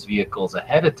up these vehicles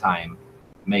ahead of time,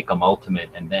 make them ultimate,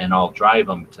 and then I'll drive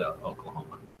them to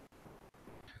Oklahoma?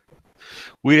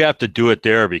 We'd have to do it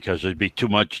there because there'd be too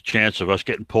much chance of us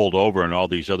getting pulled over in all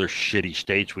these other shitty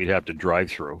states we'd have to drive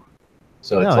through.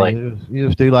 So it's like you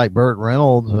just do like Burt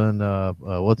Reynolds and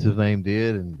what's his name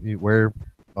did, and you wear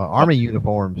army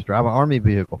uniforms, drive an army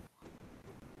vehicle.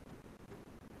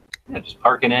 Yeah, just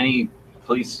park in any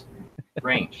police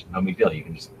range. No big deal. You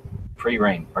can just free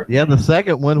reign. Park. Yeah, the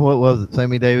second one, what was it?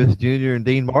 Sammy Davis Jr. and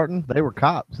Dean Martin, they were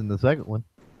cops in the second one.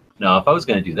 No, if I was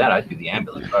going to do that, I'd do the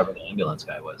ambulance. Whoever the ambulance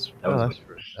guy was. That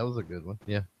was a good one.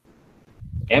 Yeah.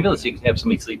 Ambulance, you can have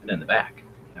somebody sleeping in the back,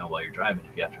 you know, while you're driving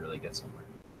if you have to really get somewhere.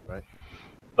 Right.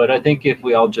 But I think if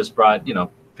we all just brought, you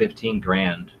know, 15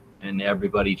 grand and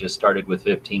everybody just started with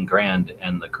 15 grand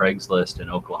and the Craigslist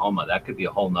in Oklahoma, that could be a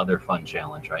whole nother fun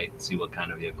challenge, right? See what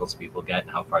kind of vehicles people get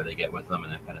and how far they get with them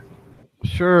and that kind of thing.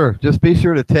 Sure. Just be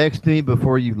sure to text me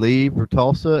before you leave for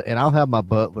Tulsa, and I'll have my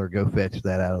butler go fetch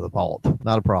that out of the vault.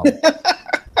 Not a problem.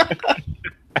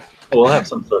 We'll have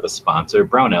some sort of sponsor.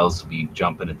 Brownells will be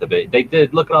jumping at the bit. They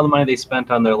did. Look at all the money they spent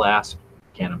on their last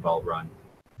Cannonball run.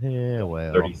 Yeah,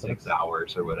 well. 36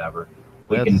 hours or whatever.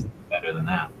 We can do better than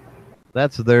that.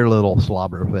 That's their little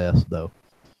slobber fest, though.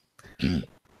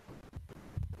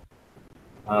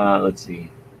 Let's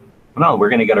see. No, we're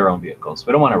going to get our own vehicles.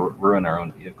 We don't want to ruin our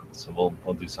own vehicles, so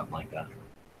we'll do something like that.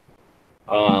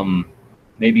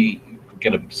 Maybe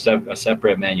get a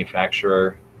separate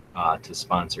manufacturer to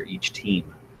sponsor each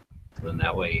team. So then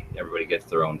that way everybody gets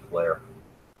their own flair.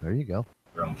 There you go.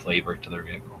 Their own flavor to their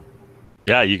vehicle.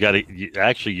 Yeah, you'd got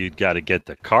to get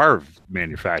the car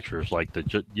manufacturers like the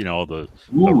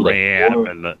Ram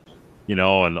and the,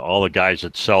 and all the guys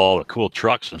that sell all the cool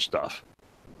trucks and stuff.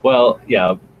 Well,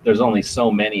 yeah, there's only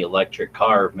so many electric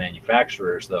car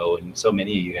manufacturers, though, and so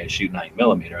many of you guys shoot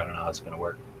 9mm. I don't know how it's going to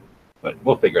work, but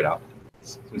we'll figure it out.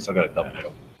 We still got a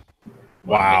couple.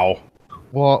 Wow.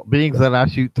 Well, being that I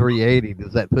shoot 380,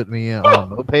 does that put me on a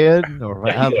moped,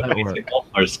 or how does that work?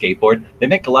 Or a skateboard. They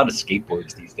make a lot of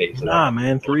skateboards these days. Nah,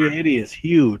 man, 380 is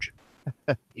huge.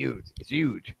 Huge. It's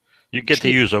huge. You get to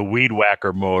use a weed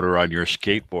whacker motor on your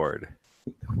skateboard.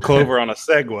 Clover on a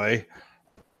Segway.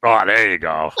 Oh, there you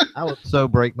go. I would so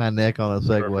break my neck on a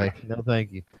Segway. No,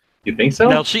 thank you. You think so?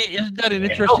 Now, see, isn't that an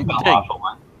interesting thing?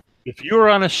 If you were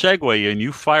on a Segway and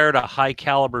you fired a high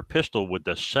caliber pistol, would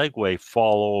the Segway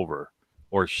fall over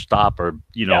or stop, or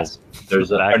Yes.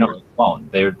 There's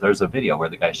a video where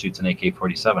the guy shoots an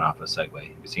AK-47 off a Segway.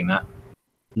 Have you seen that?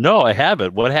 No, I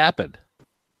haven't. What happened?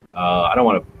 I don't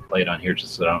want to play it on here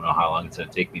just so I don't know how long it's going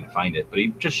to take me to find it. But he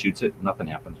just shoots it. Nothing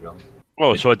happens really.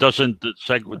 Oh, so it doesn't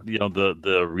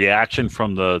the reaction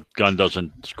from the gun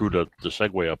doesn't screw the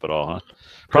Segway up at all, huh?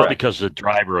 Probably because the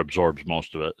driver absorbs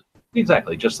most of it.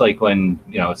 Exactly. Just like when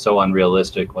it's so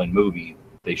unrealistic when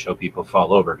they show people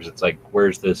fall over, because it's like,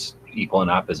 where's this equal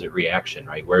and opposite reaction,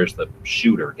 right? Where's the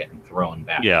shooter getting thrown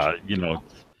back? Yeah,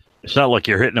 it's not like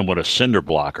you're hitting them with a cinder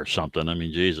block or something. I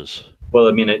mean, Jesus. Well,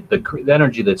 I mean, the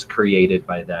energy that's created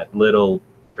by that little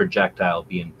projectile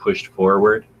being pushed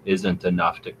forward isn't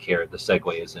enough to carry. The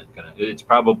Segway isn't gonna. It's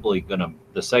probably gonna.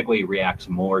 The Segway reacts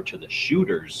more to the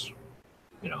shooters,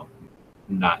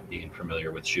 not being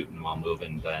familiar with shooting while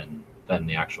moving than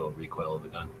the actual recoil of the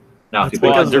gun. Now,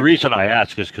 the reason I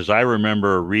ask is because I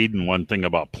remember reading one thing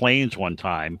about planes one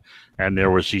time, and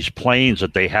there was these planes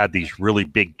that they had these really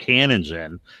big cannons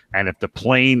in, and if the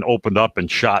plane opened up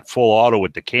and shot full auto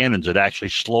with the cannons, it actually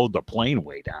slowed the plane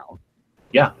way down.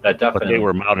 Yeah, that definitely. But they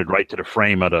were mounted right to the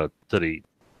frame of the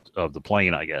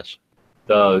plane, I guess.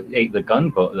 The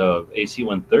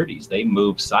AC-130s, they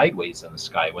move sideways in the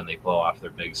sky when they blow off their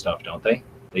big stuff, don't they?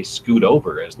 They scoot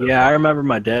over as I remember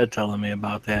my dad telling me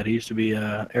about that. He used to be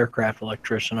an aircraft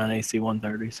electrician on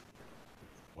AC-130s.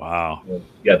 Wow.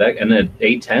 Yeah, and then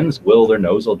A-10s their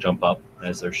nose will jump up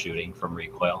as they're shooting from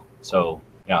recoil. So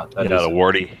yeah, the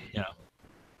Wardy. Yeah.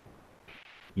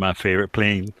 My favorite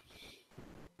plane.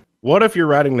 What if you're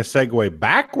riding the Segway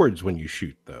backwards when you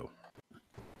shoot, though?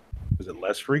 Is it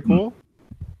less recoil?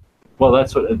 Well,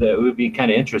 that would be kind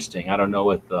of interesting. I don't know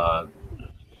what the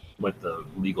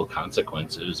legal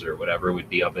consequences or whatever would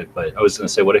be of it, but I was going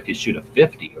to say, what if you shoot a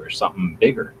 50 or something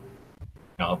bigger?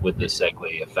 Would the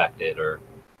Segway affect it, or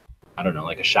I don't know,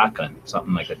 like a shotgun,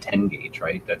 something like a 10 gauge,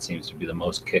 right? That seems to be the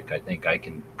most kick I think I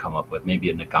can come up with. Maybe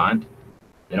a Nagant.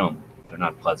 They're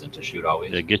not pleasant to shoot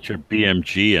always. Yeah, get your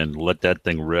BMG and let that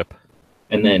thing rip.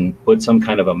 And then put some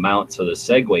kind of a mount so the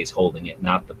Segway's holding it,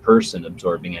 not the person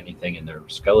absorbing anything in their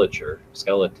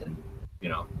skeleton.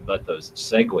 Let those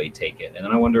Segway take it. And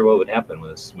then I wonder what would happen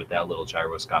with that little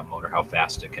gyroscope motor, how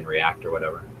fast it can react or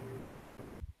whatever.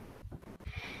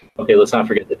 Okay, let's not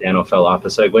forget that Dano fell off the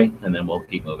Segway, and then we'll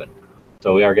keep moving.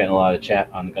 So we are getting a lot of chat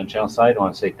on the Gun Channel side. I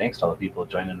want to say thanks to all the people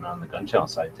joining on the Gun Channel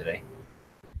side today.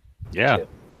 Yeah,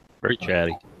 very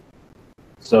chatty.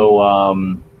 So,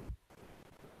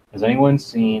 has anyone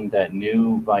seen that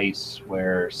new Vice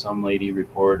where some lady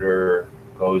reporter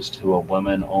goes to a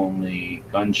women-only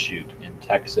gun shoot in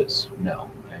Texas? No,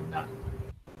 I have not.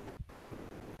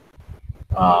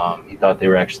 He thought they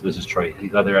were actually, this is Troy, he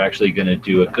thought they were actually going to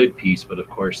do a good piece, but of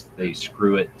course they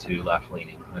screw it to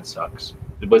left-leaning. That sucks.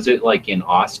 Was it like in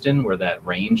Austin where that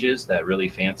range is, that really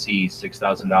fancy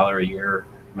 $6,000 a year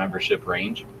membership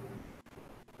range?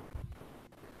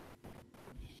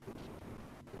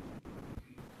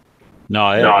 No,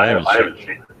 I haven't seen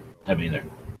it. I haven't either.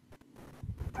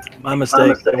 My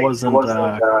mistake. It wasn't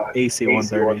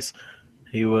AC-130s.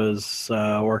 He was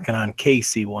working on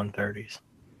KC-130s.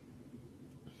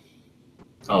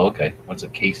 Oh, okay. What's a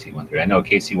KC-130? I know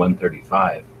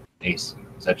KC-135. Ace.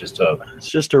 Is that just a... It's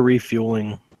just a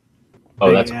refueling.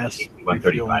 Oh, that's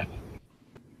KC-135.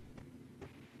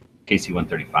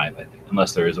 KC-135, I think.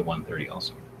 Unless there is a 130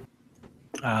 also.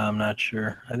 I'm not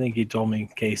sure. I think he told me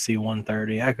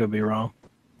KC-130. I could be wrong.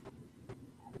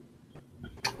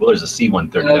 Well, there's a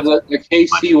C-130. The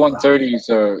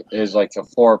KC-130s is like a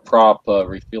 4-prop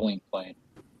refueling plane.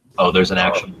 Oh, there's an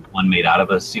actual one made out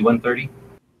of a C-130?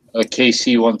 A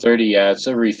KC-130, yeah, it's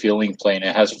a refueling plane.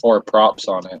 It has 4 props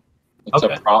on it. It's a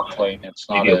prop plane. It's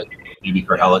not maybe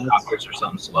for helicopters or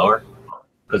something slower.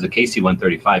 Because the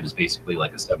KC-135 is basically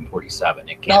like a 747.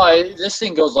 It can't. This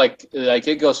thing goes like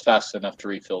it goes fast enough to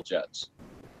refill jets.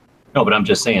 No, but I'm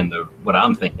just saying what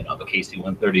I'm thinking of. A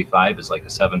KC-135 is like a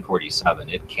 747.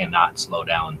 It cannot slow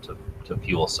down to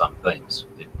fuel some things.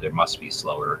 There must be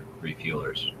slower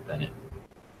refuelers than it.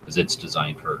 because it's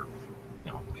designed for,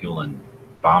 fueling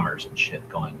bombers and shit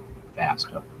going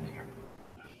fast up in the air.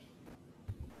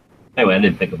 Anyway, I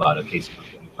didn't think about a case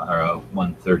or a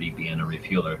 130 being a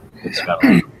refueler. It's got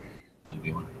a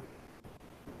be one.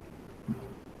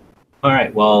 All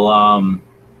right. Well,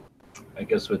 I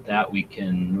guess with that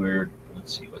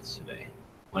let's see, what's today?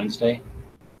 Wednesday?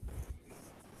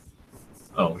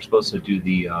 Oh, we're supposed to do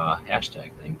the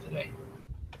hashtag thing today.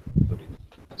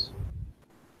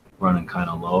 Running kind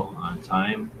of low on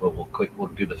time, but we'll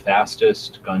do the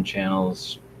fastest gun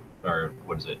channels, or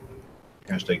what is it?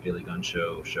 Hashtag Daily Gun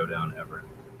Show Showdown ever.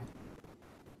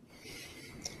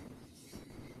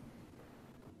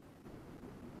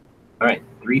 All right,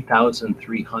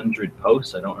 3,300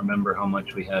 posts. I don't remember how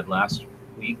much we had last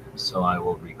week, so I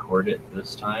will record it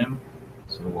this time,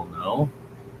 so we'll know.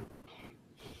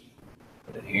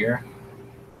 Put it here.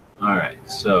 All right,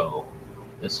 so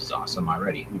this is awesome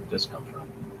already. Who did this come from?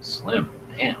 Slim.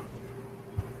 Damn.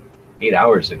 8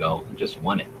 hours ago, just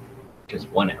won it. Just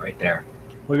won it right there.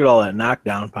 Look at all that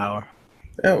knockdown power.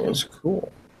 That was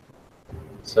cool.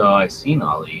 So I've seen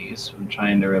all these. I'm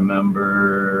trying to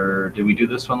remember. Did we do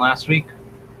this one last week?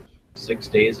 6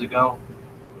 days ago?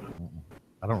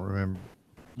 I don't remember.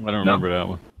 I don't remember that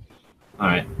one. All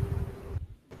right.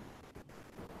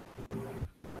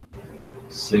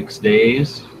 6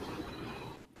 days.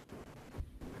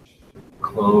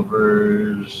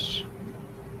 Clovers.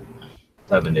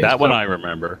 7 days. That one I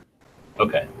remember.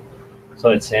 Okay. So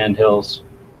it's Sandhills.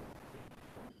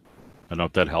 I don't know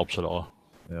if that helps at all.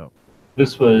 Yeah.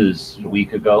 This was a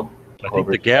week ago. I think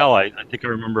the gal, I think I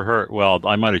remember her. Well,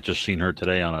 I might have just seen her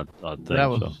today on a thing. That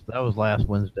was last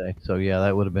Wednesday. So yeah,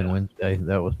 that would have been Wednesday.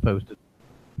 That was posted.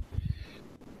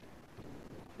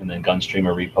 And then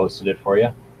Gunstreamer reposted it for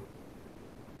you.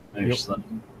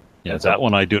 Yeah, that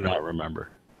one I do not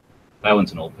remember. That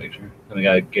one's an old picture. And we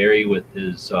got Gary with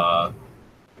his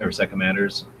Every Second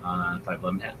Matters on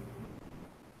 511 hat.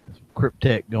 Some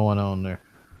Cryptech going on there.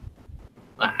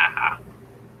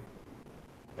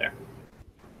 There.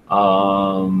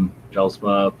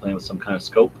 Jelsma playing with some kind of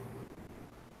scope.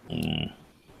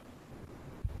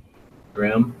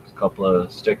 Grim, a couple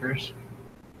of stickers.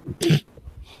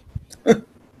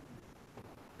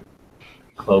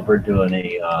 Clover doing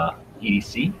a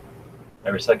EDC.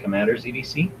 Every Second Matters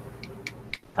EDC.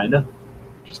 Kinda.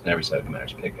 Just an Every Second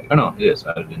Matters pick. Oh no, it is.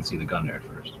 I didn't see the gun there at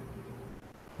first.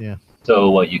 Yeah. So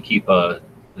what, you keep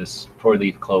this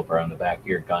 4-leaf clover on the back of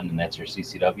your gun, and that's your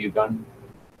CCW gun?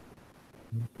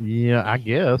 Yeah, I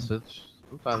guess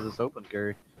sometimes it's open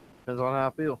carry. Depends on how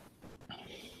I feel.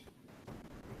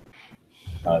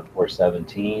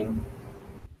 417.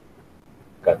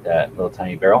 Got that little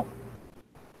tiny barrel.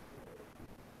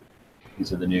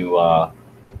 These are the new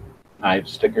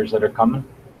Ives stickers that are coming.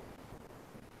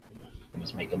 I'm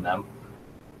just making them.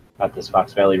 Got this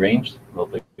Fox Valley Range. A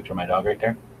little picture of my dog right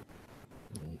there.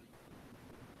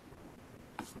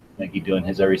 Mikey doing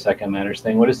his Every Second Matters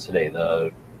thing. What is today?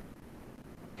 The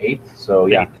 8th? So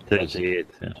yeah. Today's the 8th.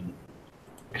 Yeah.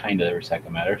 Kind of Every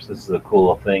Second Matters. This is a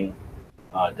cool thing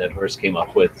Dead Horse came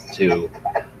up with to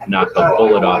knock a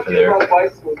bullet off of there.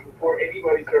 Before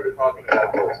anybody started talking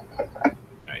about those. All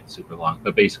right, super long.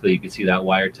 But basically, you can see that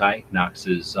wire tie knocks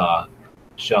his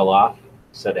shell off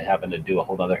instead of having to do a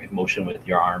whole other motion with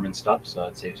your arm and stuff. So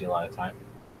it saves you a lot of time.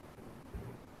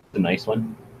 It's a nice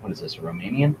one. What is this, a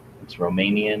Romanian? It's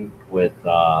Romanian with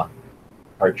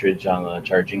cartridge on the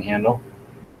charging handle.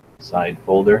 Side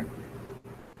folder.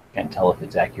 Can't tell if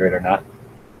it's accurate or not.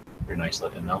 Very nice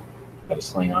looking though. Got a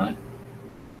sling on it.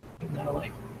 Give that a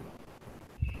like.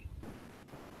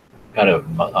 Got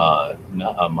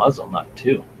a muzzle nut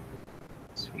too.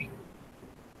 Sweet.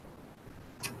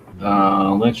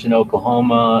 Lynched in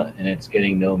Oklahoma, and it's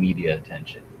getting no media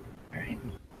attention. All right.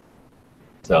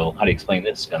 So how do you explain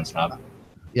this, Gun Snob?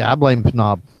 Yeah, I blame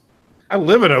Snob. I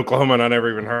live in Oklahoma and I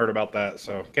never even heard about that,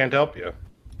 so can't help you.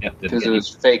 Yep, Because it was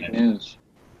fake news.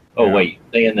 Oh, Yeah. wait,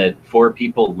 saying that 4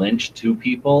 people lynched 2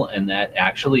 people and that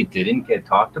actually didn't get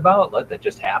talked about? Like, that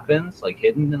just happens, like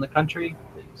hidden in the country?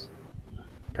 Please.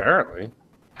 Apparently.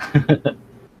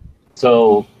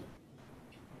 So,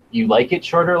 you like it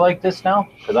shorter like this now?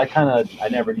 Because I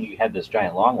never knew you had this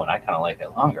giant long one. I kind of like it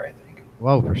longer, I think.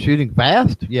 Well, for shooting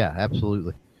fast, yeah,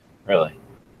 absolutely. Really?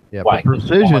 Yeah, Why? for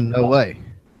precision, no way.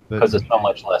 Because it's so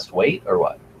much less weight, or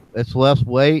what? It's less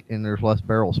weight and there's less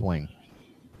barrel swing.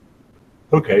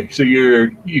 Okay, so you're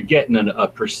getting a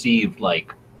perceived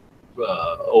like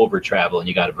over travel, and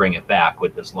you got to bring it back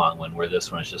with this long one, where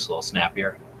this one is just a little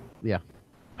snappier. Yeah.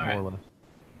 All right. More or less.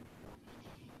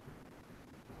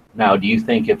 Now, do you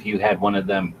think if you had one of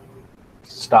them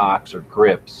stocks or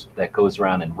grips that goes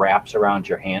around and wraps around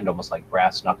your hand, almost like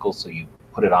brass knuckles. So you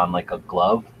put it on like a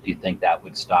glove. Do you think that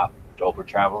would stop over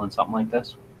travel in something like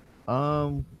this?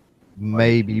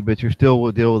 Maybe, but you're still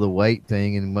will deal with the weight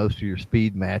thing, and most of your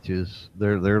speed matches,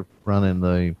 they're running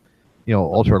the,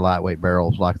 ultra lightweight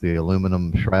barrels like the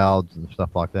aluminum shrouds and stuff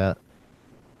like that.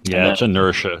 Yeah, it's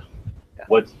inertia.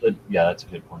 That's a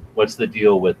good point. What's the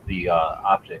deal with the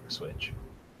optic switch?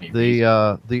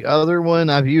 The other one,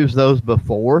 I've used those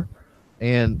before,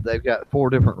 and they've got 4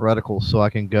 different reticles, so I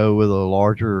can go with a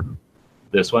larger.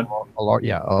 This one? A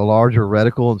larger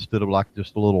reticle instead of like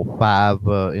just a little 5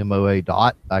 MOA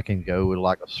dot. I can go with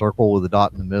like a circle with a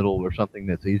dot in the middle or something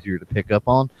that's easier to pick up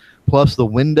on. Plus, the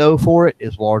window for it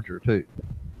is larger too.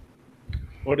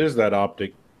 What is that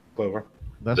optic, Clover?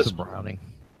 That's the Browning.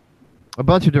 A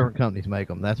bunch of different companies make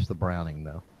them. That's the Browning,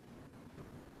 though.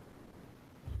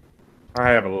 I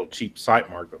have a little cheap sight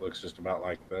mark that looks just about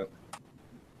like that.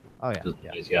 Oh, yeah.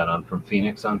 You guys got on from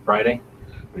Phoenix on Friday.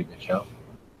 Pretty good show.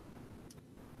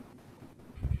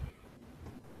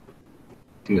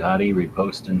 Too Hottie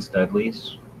reposting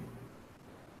Studleys.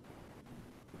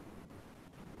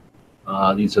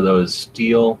 These are those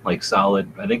steel, like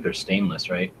solid, I think they're stainless,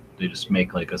 right? They just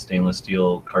make like a stainless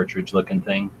steel cartridge looking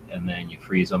thing, and then you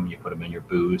freeze them, you put them in your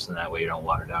booze, and that way you don't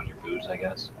water down your booze, I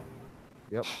guess.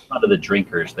 Yep. A lot of the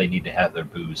drinkers, they need to have their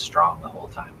booze strong the whole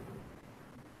time.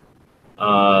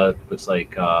 Looks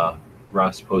like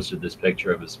Russ posted this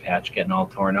picture of his patch getting all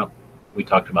torn up. We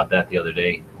talked about that the other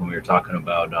day when we were talking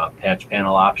about patch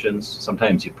panel options.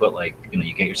 Sometimes you put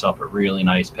you get yourself a really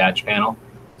nice patch panel.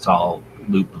 It's all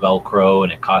loop Velcro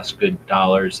and it costs good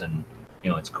dollars and,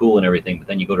 it's cool and everything. But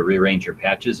then you go to rearrange your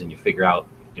patches and you figure out,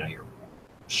 you're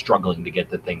struggling to get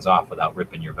the things off without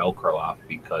ripping your Velcro off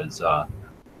because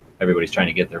everybody's trying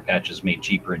to get their patches made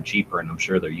cheaper and cheaper. And I'm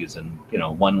sure they're using,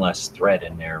 one less thread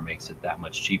in there makes it that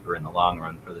much cheaper in the long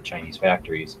run for the Chinese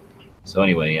factories. So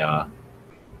anyway,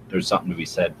 there's something to be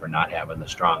said for not having the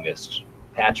strongest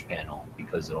patch panel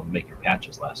because it'll make your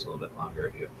patches last a little bit longer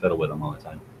if you fiddle with them all the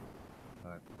time.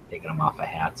 Taking them off of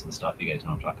hats and stuff. You guys know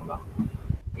what I'm talking about.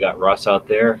 We got Russ out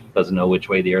there. Doesn't know which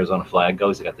way the Arizona flag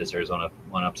goes. He got this Arizona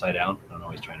one upside down. I don't know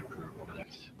what he's trying to prove over there.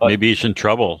 But maybe he's in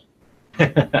trouble.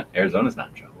 Arizona's not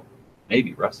in trouble.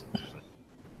 Maybe Russ is.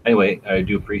 Anyway, I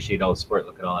do appreciate all the support.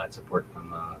 Look at all that support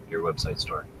from your website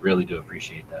store. Really do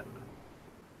appreciate that.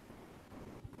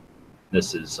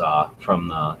 This is from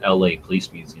the LA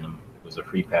Police Museum. It was a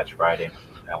free patch Friday.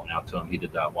 I went out to him. He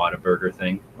did that Whataburger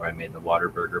thing where I made the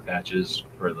Whataburger patches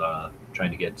for the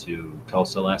trying to get to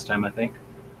Tulsa last time, I think.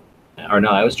 Or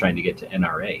no, I was trying to get to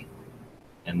NRA.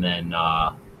 And then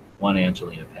one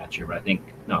Angelina patch here, but I think,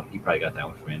 no, he probably got that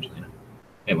one from Angelina.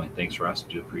 Anyway, thanks for us.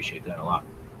 Do appreciate that a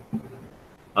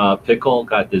lot. Pickle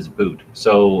got this boot.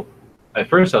 So at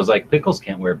first I was like, Pickles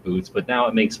can't wear boots, but now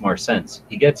it makes more sense.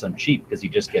 He gets them cheap because he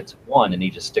just gets one and he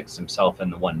just sticks himself in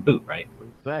the one boot, right?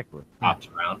 Exactly. Hops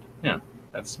around. Yeah,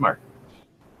 that's smart.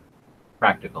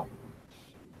 Practical.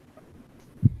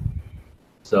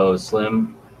 So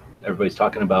Slim, everybody's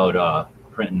talking about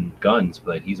printing guns,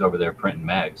 but he's over there printing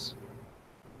mags.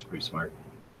 It's pretty smart.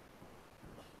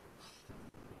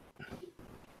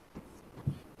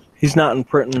 He's not in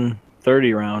printing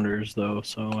 30 rounders though,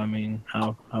 so I mean,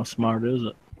 how smart is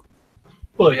it?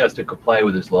 Well, he has to comply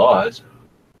with his laws.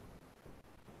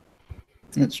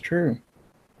 That's true.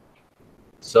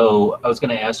 So I was going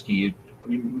to ask you,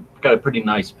 you got a pretty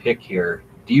nice pick here.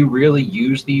 Do you really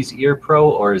use these Ear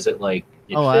Pro, or is it like?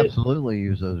 I absolutely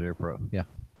use those Ear Pro. Yeah.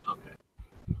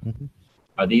 Okay.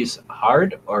 Are these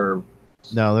hard or?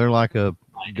 No, they're like a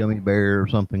gummy bear or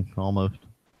something almost.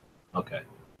 Okay.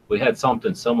 We had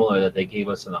something similar that they gave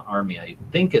us in the Army. I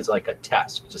think it's like a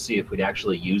test to see if we'd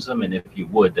actually use them, and if you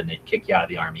would, then they'd kick you out of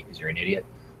the Army because you're an idiot.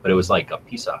 But it was like a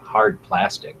piece of hard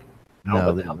plastic.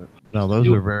 No, those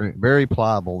are very, very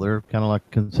pliable. They're kind of like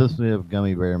consistency of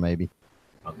gummy bear, maybe.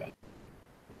 Okay.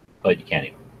 But you can't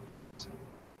eat them.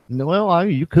 No, well,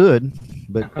 you could,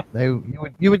 but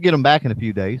you would get them back in a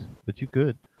few days, but you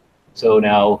could. So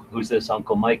now, who's this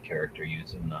Uncle Mike character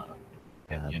using?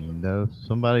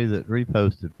 Somebody that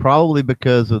reposted, probably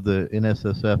because of the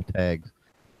NSSF tags,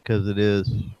 because it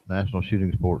is National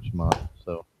Shooting Sports Month.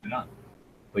 So yeah,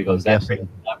 we goes that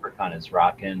Leprechaun is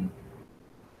rocking.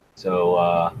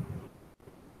 So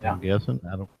yeah, I'm guessing.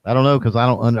 I don't know because I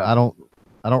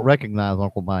don't recognize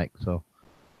Uncle Mike. So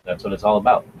that's what it's all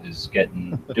about: is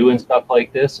doing stuff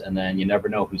like this, and then you never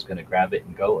know who's going to grab it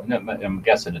and go. And I'm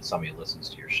guessing it's somebody who listens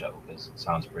to your show because it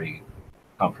sounds pretty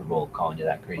comfortable calling you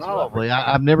that crazy. Probably.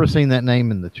 I've never seen that name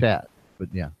in the chat, but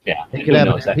yeah. Yeah. He could have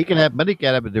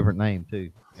a different name too.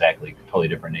 Exactly. Totally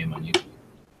different name on YouTube.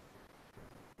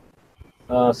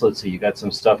 So let's see. You got some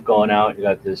stuff going out. You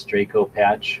got this Draco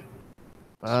patch.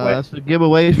 That's the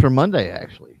giveaways for Monday,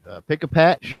 actually. Pick a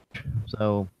patch.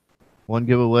 So one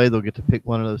giveaway, they'll get to pick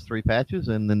one of those 3 patches,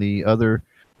 and then the other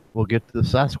will get the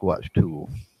Sasquatch tool.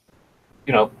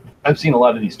 You know, I've seen a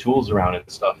lot of these tools around and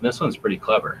stuff, and this one's pretty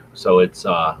clever. So it's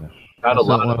got a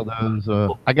lot of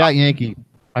those. I got Yankee.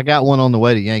 I got one on the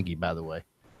way to Yankee, by the way.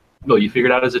 No, you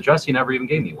figured out his address. You never even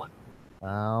gave me one.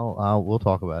 We'll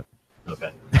talk about it.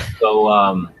 Okay.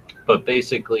 So, but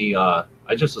basically, I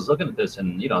just was looking at this,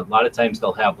 and you know, a lot of times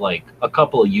they'll have like a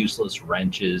couple of useless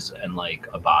wrenches and like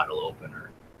a bottle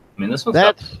opener. I mean, this one's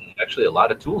got actually a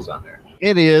lot of tools on there.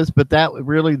 It is, but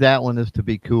that one is to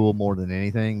be cool more than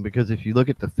anything, because if you look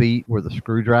at the feet where the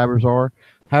screwdrivers are,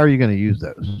 how are you going to use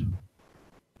those?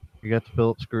 You got the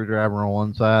Phillips screwdriver on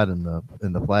one side and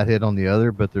the flathead on the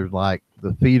other, but there's like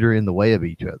the feet are in the way of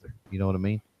each other. You know what I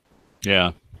mean?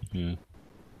 Yeah. Yeah.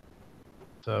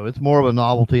 So it's more of a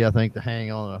novelty, I think, to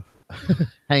hang on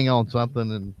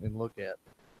something and look at.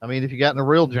 I mean, if you got in a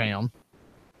real jam,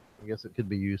 I guess it could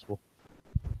be useful.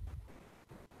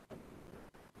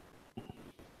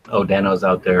 Oh, Dano's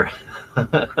out there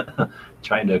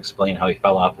trying to explain how he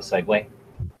fell off a Segway.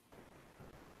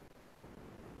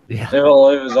 Yeah. Well,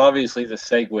 it was obviously the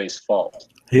Segway's fault.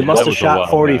 He must have was a shot while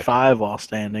 45 while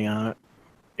standing on it.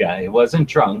 Yeah, he wasn't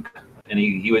drunk, and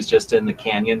he was just in the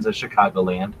canyons of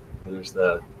Chicagoland. There's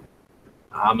the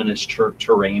ominous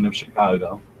terrain of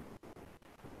Chicago.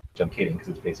 Which I'm kidding, because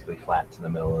it's basically flat in the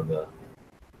middle of the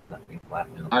nothing flat.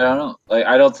 I don't know. Like,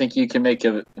 I don't think you can make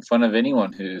fun of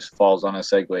anyone who falls on a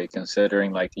Segway,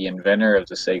 considering like the inventor of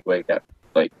the Segway got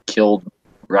like killed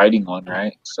riding one,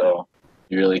 right? So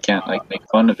you really can't like make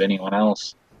fun of anyone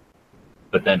else.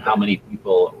 But then, how many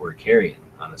people were carrying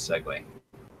on a Segway?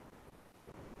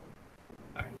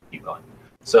 All right, keep going.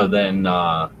 So then,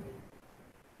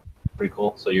 pretty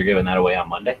cool. So you're giving that away on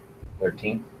Monday,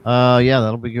 13th? Yeah,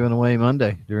 that'll be given away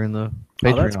Monday during the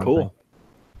Patreon. Oh, that's cool. thing.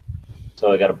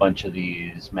 So I got a bunch of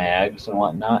these mags and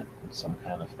whatnot. Some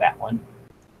kind of fat one.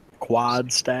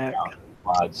 Quad stack.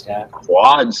 Quad stack.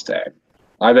 Quad stack.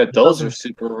 I bet those are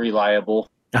super reliable.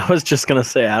 I was just going to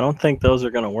say, I don't think those are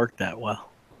going to work that well.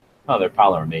 Oh, they're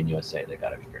Polymer made in USA. They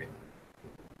gotta be great.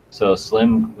 So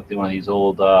slim with one of these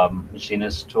old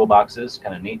machinist toolboxes.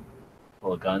 Kind of neat.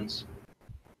 Full of guns.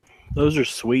 Those are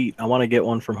sweet. I want to get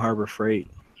one from Harbor Freight.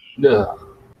 Ugh.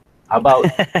 How about,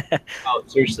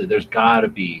 seriously, there's got to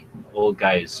be old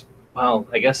guys. Well,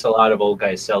 I guess a lot of old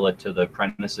guys sell it to the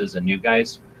apprentices and new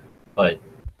guys, but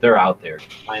they're out there.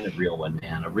 Find a real one,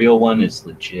 man. A real one is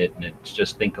legit, and it's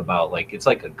just think about, like, it's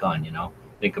like a gun, you know?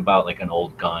 Think about, like, an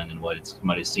old gun and what it's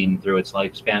might have seen through its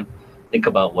lifespan. Think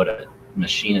about what a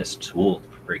machinist tool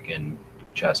freaking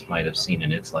chest might have seen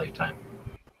in its lifetime.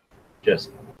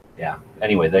 Just, yeah.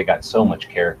 Anyway, they got so much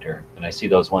character, and I see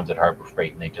those ones at Harbor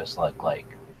Freight, and they just look like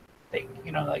fake,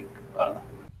 you know, like.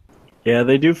 Yeah,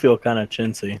 they do feel kind of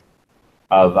chintzy.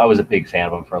 I was a big fan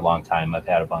of them for a long time. I've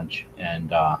had a bunch,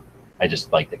 and I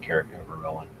just like the character of a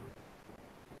real one.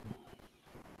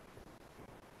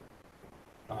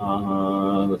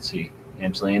 Let's see.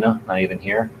 Angelina, not even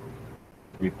here.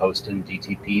 Reposting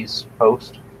DTP's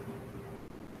post.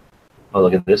 Oh,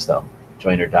 look at this, though.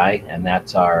 Join or Die, and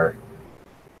that's our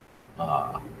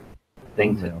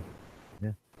thing to.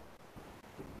 Yeah.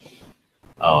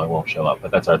 Oh, it won't show up,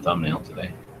 but that's our thumbnail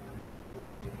today.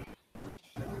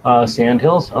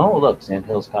 Sandhills. Oh, look,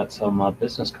 Sandhills got some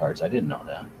business cards. I didn't know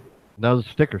that. Those are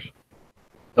stickers.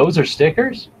 Those are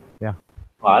stickers? Yeah.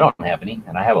 Well, I don't have any,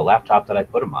 and I have a laptop that I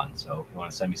put them on. So if you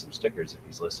want to send me some stickers, if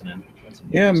he's listening.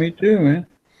 Yeah, me too, man.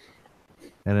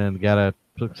 And then got a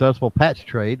successful patch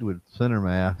trade with Center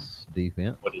Mass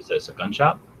Defense. What is this? A gun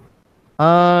shop?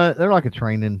 They're like a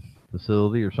training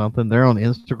facility or something. They're on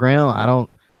Instagram.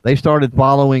 They started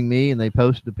following me, and they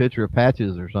posted a picture of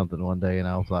patches or something one day, and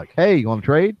I was like, "Hey, you want to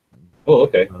trade?" Oh,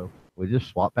 okay. So we just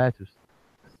swapped patches.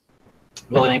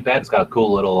 Well, it ain't bad. It's got a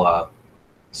cool little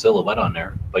silhouette on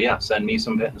there. But yeah, send me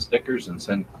some stickers and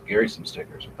send Gary some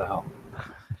stickers. What the hell?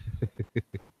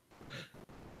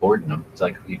 Hoarding them. It's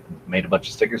like he made a bunch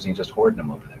of stickers and he's just hoarding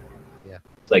them over there. Yeah.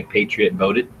 It's like Patriot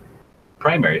voted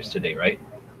primaries today, right?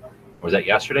 Or was that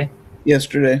yesterday?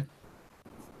 Yesterday.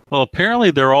 Well,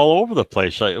 apparently they're all over the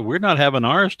place. We're not having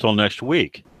ours till next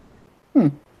week.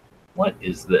 What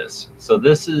is this? So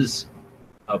this is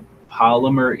a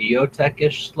polymer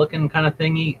EOTech-ish looking kind of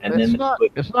thingy, and It's then not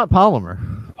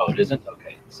polymer, oh, it isn't.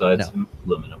 Okay, so it's No.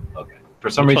 aluminum. Okay, for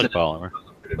some Looks reason, like polymer.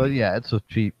 but yeah, it's a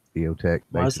cheap Biotech.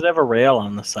 Why does it have a rail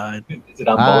on the side? is it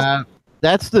on both?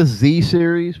 That's the Z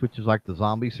series, which is like the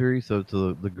zombie series. So it's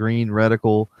the green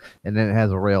reticle, and then it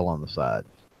has a rail on the side.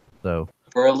 So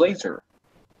For a laser.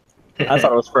 I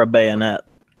thought it was for a bayonet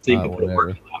So you can put a whatever.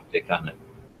 working optic on it.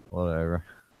 Whatever.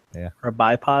 or a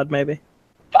bipod, maybe.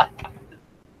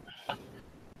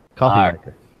 Coffee Alright.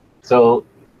 maker. So,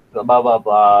 blah, blah,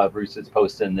 blah. Bruce is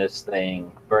posting this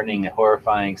thing, burning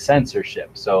horrifying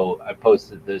censorship. So I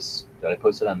posted this. Did I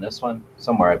post it on this one?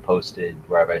 Somewhere I posted.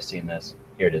 Where have I seen this?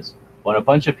 Here it is. When a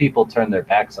bunch of people turn their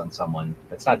backs on someone,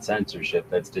 that's not censorship,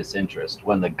 that's disinterest.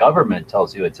 When the government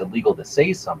tells you it's illegal to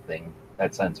say something,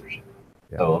 that's censorship.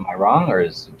 Yeah. So am I wrong, or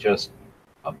is it just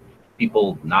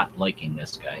people not liking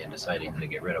this guy and deciding to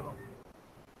get rid of him?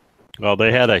 Well,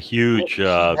 they had a huge,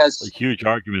 has- a huge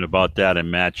argument about that in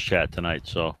match chat tonight.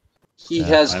 So He Yeah,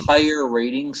 has I'm- higher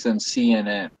ratings than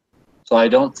CNN. So I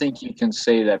don't think you can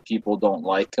say that people don't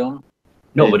like him.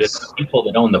 No, but if It's- the people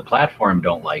that own the platform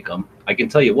don't like him, I can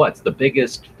tell you what, the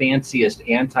biggest, fanciest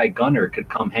anti-gunner could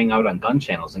come hang out on gun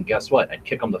channels, and guess what? I'd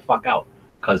kick him the fuck out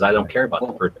because I don't care about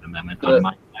the First Amendment on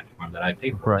my platform that I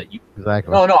pay for. Right. That you,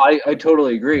 Exactly. No, I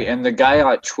totally agree. And the guy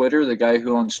on Twitter, the guy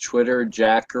who owns Twitter,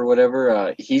 Jack or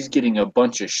whatever, he's getting a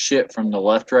bunch of shit from the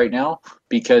left right now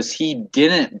because he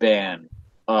didn't ban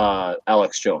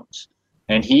Alex Jones.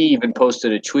 And he even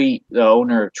posted a tweet, the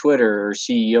owner of Twitter or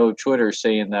CEO of Twitter,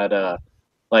 saying that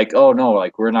like, oh no,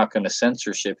 like we're not going to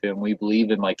censorship him. We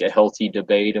believe in like a healthy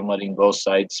debate and letting both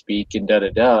sides speak and da da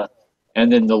da.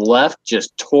 And then the left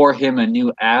just tore him a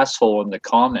new asshole in the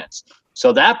comments.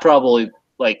 So that probably,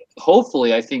 like,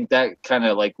 hopefully, I think that kind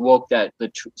of like woke the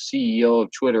CEO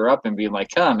of Twitter up and being like,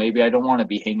 huh, maybe I don't want to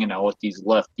be hanging out with these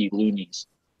lefty loonies,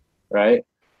 right?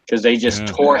 Because they just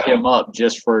tore him up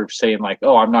just for saying like,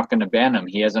 oh, I'm not going to ban him.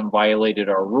 He hasn't violated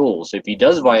our rules. If he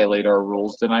does violate our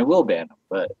rules, then I will ban him.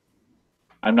 But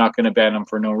I'm not going to ban him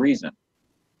for no reason.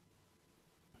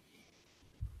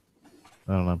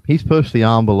 I don't know. He's pushed the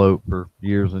envelope for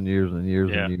years and years and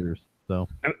years Yeah. and years. So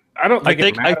And I don't I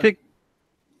think. think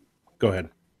Go ahead.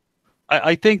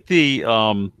 I think the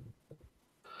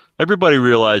everybody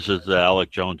realizes that Alec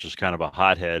Jones is kind of a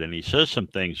hothead, and he says some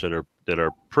things that are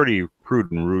pretty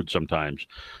crude and rude sometimes.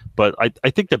 But I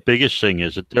think the biggest thing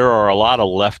is that there are a lot of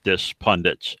leftist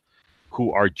pundits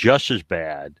who are just as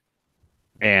bad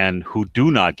and who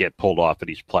do not get pulled off of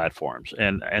these platforms.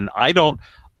 And I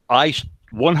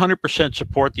 100%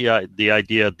 support the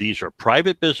idea these are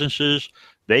private businesses.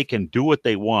 They can do what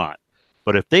they want.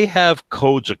 But if they have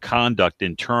codes of conduct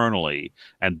internally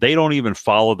and they don't even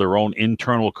follow their own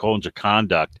internal codes of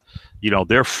conduct,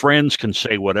 their friends can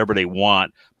say whatever they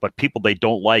want, but people they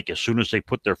don't like, as soon as they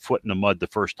put their foot in the mud the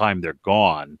first time, they're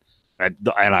gone. And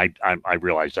I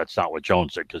realize that's not what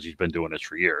Jones did because he's been doing this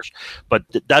for years. But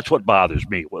that's what bothers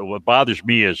me. What bothers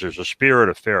me is there's a spirit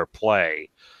of fair play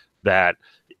that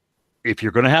if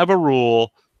you're going to have a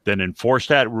rule, then enforce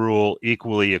that rule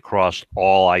equally across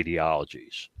all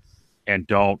ideologies. And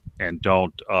don't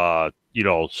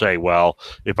say, well,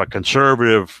 if a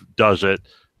conservative does it,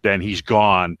 then he's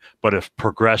gone. But if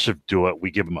progressive do it,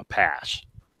 we give him a pass.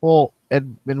 well,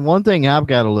 and one thing I've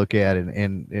got to look at,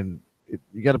 and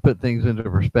you got to put things into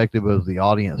perspective of the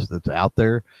audience that's out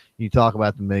there. You talk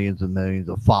about the millions and millions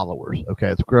of followers. Okay,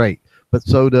 it's great, but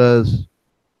so does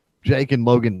Jake and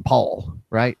Logan Paul,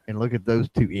 right? And look at those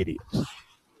two idiots.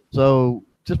 So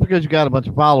just because you got a bunch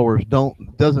of followers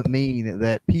doesn't mean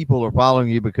that people are following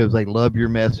you because they love your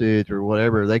message or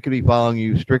whatever. They could be following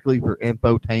you strictly for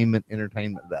infotainment,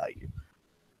 entertainment value.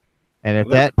 And at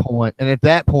that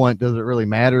point, does it really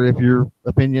matter if your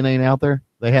opinion ain't out there?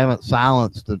 They haven't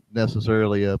silenced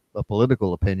necessarily a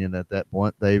political opinion at that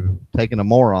point. They've taken a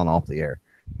moron off the air.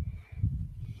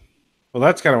 Well,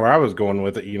 that's kind of where I was going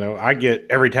with it. I get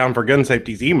Every Town for Gun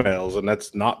Safety's emails, and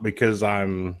that's not because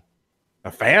I'm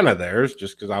a fan of theirs,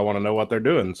 just because I want to know what they're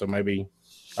doing. So maybe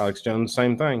Alex Jones,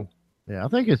 same thing. Yeah, I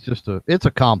think it's just it's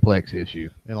a complex issue,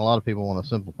 and a lot of people want to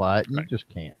simplify it, and you just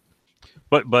can't.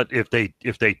 But if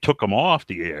they took them off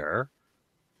the air,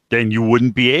 then you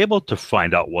wouldn't be able to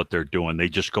find out what they're doing. They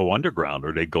just go underground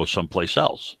or they go someplace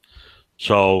else.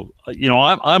 So,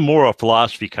 I'm more a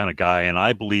philosophy kind of guy, and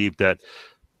I believe that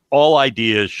all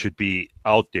ideas should be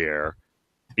out there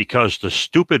because the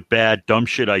stupid, bad, dumb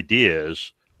shit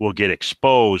ideas will get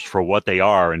exposed for what they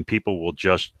are, and people will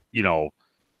just, they'll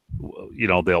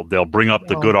bring up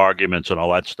the good arguments and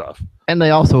all that stuff. And they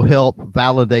also help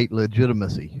validate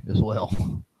legitimacy as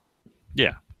well.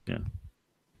 Yeah.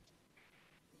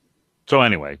 So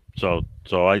anyway, so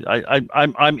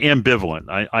I'm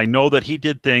ambivalent. I know that he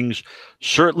did things,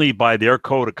 certainly by their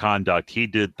code of conduct, he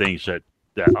did things that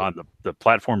on the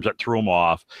platforms that threw him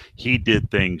off, he did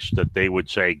things that they would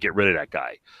say, get rid of that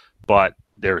guy. But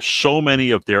there's so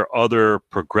many of their other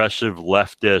progressive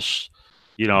leftists,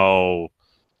 I'm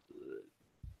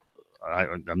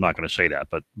not going to say that,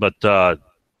 but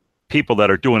people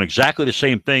that are doing exactly the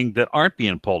same thing that aren't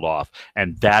being pulled off,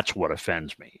 and that's what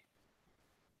offends me.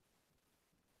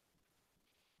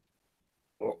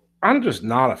 Well, I'm just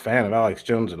not a fan of Alex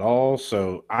Jones at all.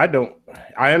 So I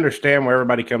understand where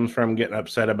everybody comes from getting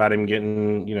upset about him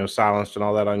getting, silenced and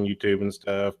all that on YouTube and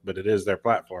stuff, but it is their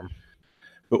platform.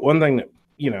 But one thing that,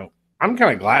 I'm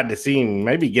kind of glad to see him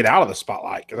maybe get out of the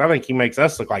spotlight, because I think he makes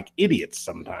us look like idiots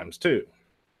sometimes too.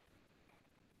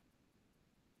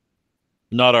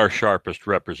 Not our sharpest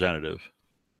representative.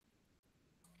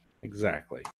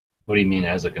 Exactly. What do you mean,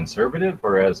 as a conservative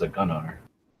or as a gun owner?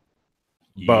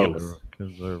 Both.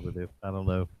 Conservative. I don't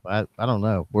know. I don't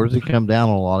know. Where does he come down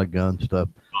on a lot of gun stuff?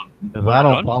 Because I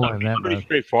don't follow him that Pretty much.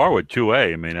 straightforward.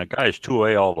 2A. I mean, that guy's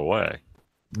 2A all the way.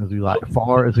 Is he like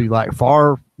far? Is he like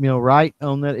far? Right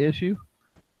on that issue?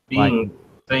 Saying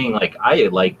like I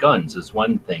like guns is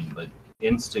one thing, but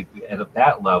at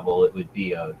that level, it would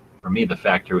be for me, the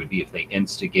factor would be if they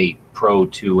instigate pro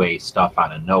 2A stuff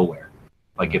out of nowhere.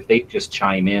 Like if they just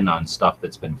chime in on stuff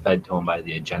that's been fed to them by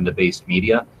the agenda-based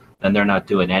media, then they're not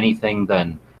doing anything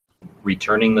than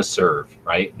returning the serve,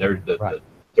 right? The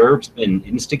serve's been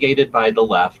instigated by the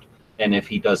left, and if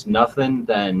he does nothing,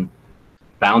 then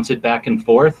bounce it back and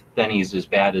forth, then he's as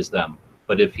bad as them.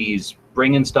 But if he's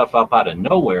bringing stuff up out of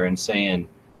nowhere and saying,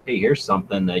 hey, here's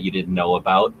something that you didn't know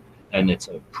about, and it's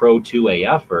a pro 2A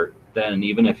effort, then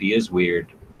even if he is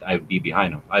weird, I'd be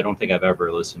behind him. I don't think I've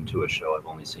ever listened to a show. I've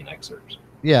only seen excerpts.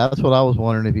 Yeah, that's what I was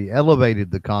wondering, if he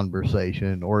elevated the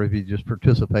conversation or if he just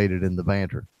participated in the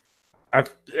banter.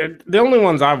 The only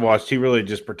ones I've watched, he really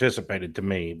just participated to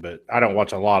me, but I don't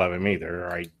watch a lot of him either,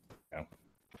 right?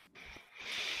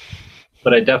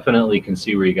 But I definitely can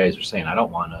see where you guys are saying I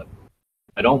don't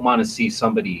want to see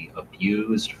somebody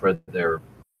abused for their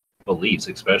beliefs,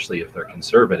 especially if they're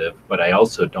conservative. But I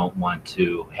also don't want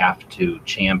to have to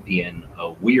champion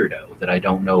a weirdo that I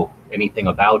don't know anything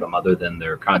about them other than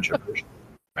they're controversial,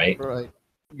 right? Right.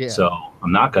 Yeah. So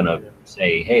I'm not going to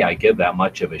say, hey, I give that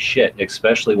much of a shit,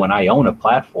 especially when I own a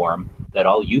platform that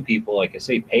all you people, like I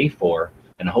say, pay for.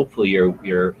 And hopefully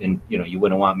you're in, you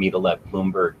wouldn't want me to let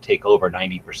Bloomberg take over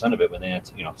 90% of it with an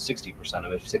 60%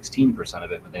 of it, 16%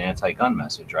 of it with an anti-gun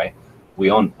message, right? We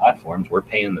own platforms, we're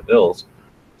paying the bills.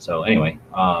 So anyway,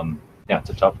 it's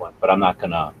a tough one, but I'm not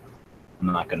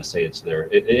gonna say it's there.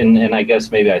 And I guess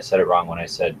maybe I said it wrong when I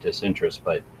said disinterest,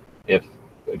 but if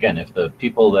the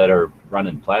people that are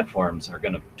running platforms are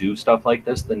gonna do stuff like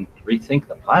this, then rethink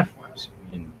the platforms.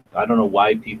 I mean, I don't know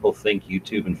why people think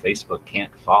YouTube and Facebook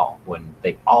can't fall when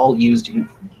they all used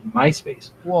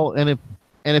MySpace. Well,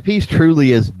 and if he's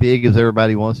truly as big as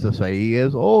everybody wants to say he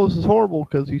is, this is horrible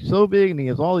because he's so big and he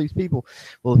has all these people.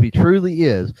 Well, if he truly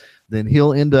is, then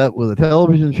he'll end up with a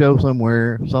television show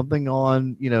somewhere, something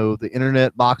on, the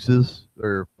internet boxes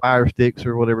or Fire Sticks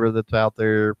or whatever that's out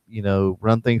there,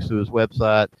 run things to his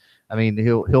website. I mean,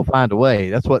 he'll find a way.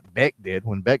 That's what Beck did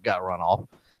when Beck got run off.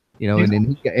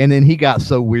 And then he got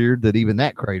so weird that even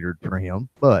that cratered for him.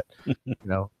 But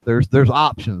there's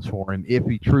options for him if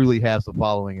he truly has the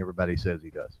following everybody says he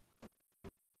does.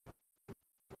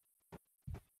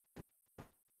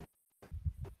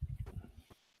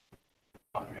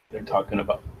 They're talking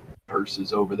about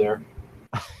purses over there.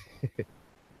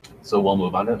 So we'll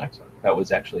move on to the next one. That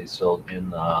was actually still in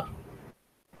the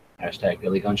hashtag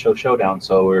Daily Gun Show Showdown.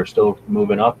 So we're still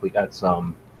moving up. We got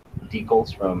some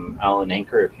decals from Alan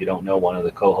Anchor. If you don't know, one of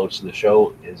the co-hosts of the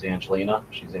show is Angelina.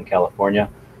 She's in California,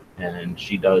 and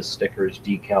she does stickers,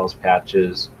 decals,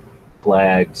 patches,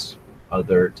 flags,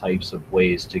 other types of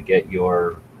ways to get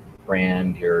your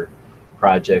brand, your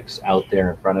projects out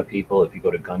there in front of people. If you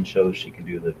go to gun shows, she can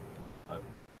do the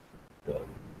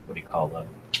what do you call that?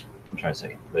 I'm trying to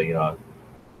say the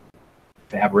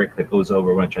fabric that goes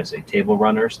over. What I'm trying to say, table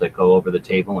runners that go over the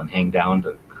table and hang down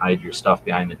to hide your stuff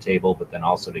behind the table, but then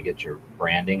also to get your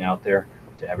branding out there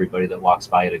to everybody that walks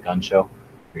by at a gun show.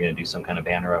 If you're going to do some kind of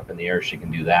banner up in the air, she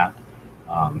can do that.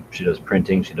 She does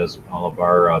printing. She does all of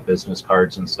our business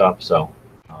cards and stuff. So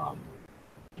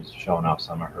she's showing off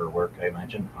some of her work, I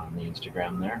imagine, on the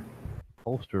Instagram there.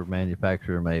 Holster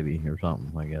manufacturer, maybe, or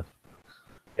something, I guess.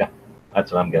 Yeah,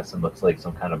 that's what I'm guessing. Looks like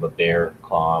some kind of a bear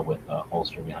claw with a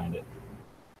holster behind it.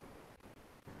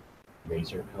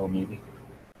 Razor Co, maybe.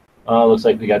 Looks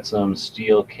like we got some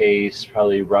steel case,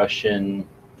 probably Russian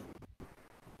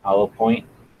hollow point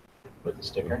with the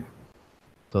sticker.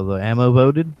 So the ammo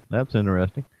voted? That's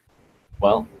interesting.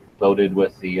 Well, voted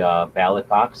with the ballot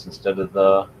box instead of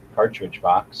the cartridge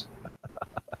box.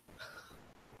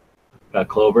 Got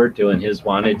Clover doing his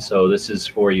wanted. So this is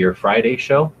for your Friday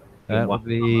show. That would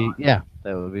be, that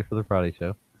would be for the Friday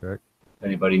show, correct?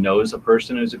 Anybody knows a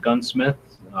person who's a gunsmith,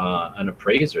 an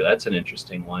appraiser? That's an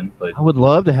interesting one. But I would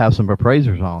love to have some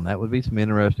appraisers on. That would be some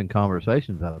interesting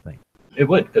conversations, I think. it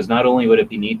would, because not only would it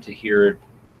be neat to hear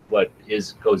what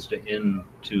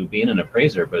into being an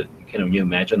appraiser, but can you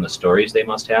imagine the stories they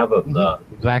must have of the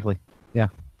Exactly. Yeah.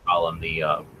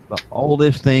 the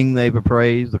oldest thing they've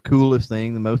appraised, the coolest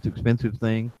thing, the most expensive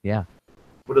thing. Yeah.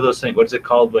 what are those things? What is it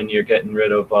called when you're getting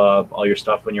rid of all your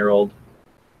stuff when you're old?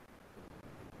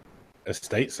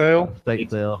 Estate sale? Estate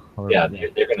sale. Yeah,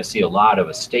 they're going to see a lot of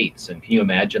estates. And can you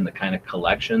imagine the kind of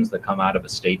collections that come out of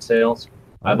estate sales?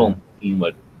 I've only seen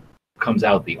what comes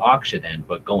out the auction end,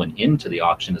 but going into the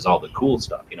auction is all the cool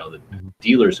stuff. You know, the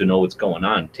dealers who know what's going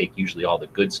on take usually all the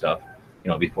good stuff, you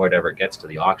know, before it ever gets to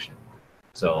the auction.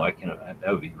 So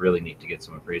that would be really neat to get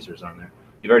some appraisers on there.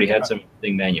 You've already had some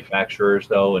thing manufacturers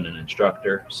though, and an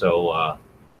instructor. So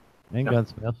and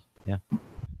gunsmiths. Yeah.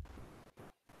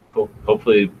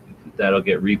 Hopefully that'll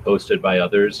get reposted by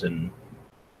others and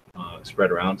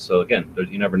spread around. So again,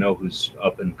 you never know who's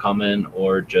up and coming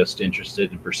or just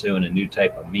interested in pursuing a new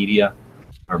type of media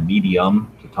or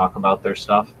medium to talk about their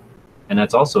stuff. And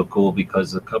that's also cool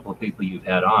because a couple of people you've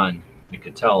had on, you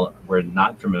could tell we're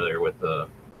not familiar with the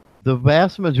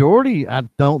vast majority. I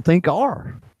don't think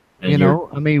are. And you know,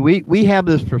 I mean, we have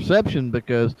this perception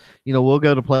because, you know, we'll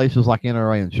go to places like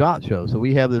NRA and SHOT Show. So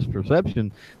we have this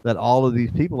perception that all of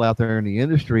these people out there in the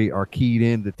industry are keyed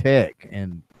into tech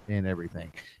and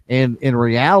everything. And in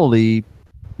reality,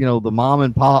 you know, the mom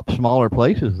and pop smaller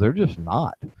places, they're just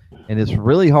not. And it's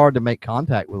really hard to make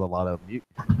contact with a lot of them.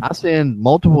 I send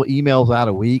multiple emails out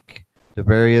a week to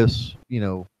various, you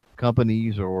know,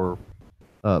 companies or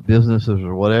businesses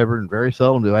or whatever, and very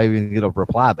seldom do I even get a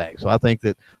reply back. So I think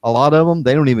that a lot of them,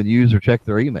 they don't even use or check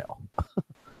their email.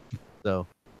 So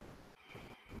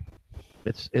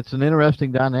it's an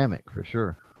interesting dynamic for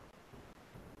sure.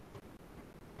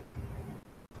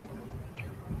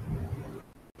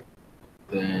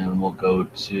 Then we'll go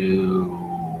to,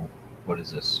 what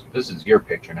is this? This is your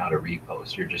picture, not a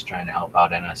repost. You're just trying to help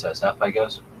out NSSF, I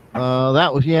guess.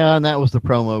 That was the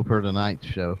promo for tonight's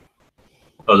show.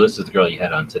 Oh, this is the girl you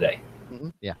had on today. Mm-hmm.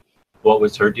 Yeah. What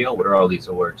was her deal? What are all these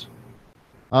awards?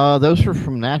 Those are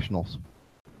from nationals.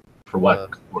 For what? A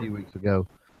few weeks ago.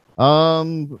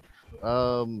 USPA,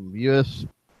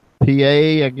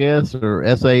 I guess, or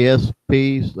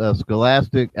SASP,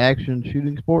 Scholastic Action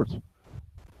Shooting Sports.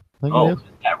 Oh, is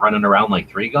that running around like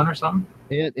 3-gun or something?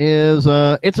 It is.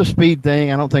 It's a speed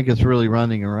thing. I don't think it's really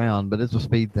running around, but it's a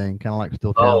speed thing, kind of like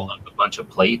Steel Oh, Talon. like a bunch of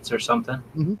plates or something?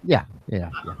 Mm-hmm. Yeah.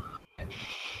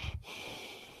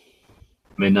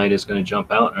 Midnight is going to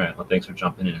jump out. All right. Well, thanks for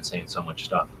jumping in and saying so much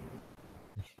stuff.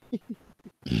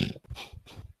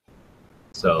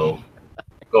 So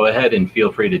go ahead and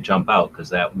feel free to jump out because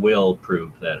that will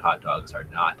prove that hot dogs are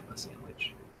not a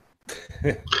sandwich.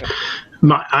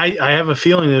 I have a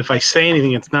feeling that if I say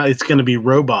anything, it's going to be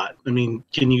robot. I mean,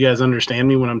 can you guys understand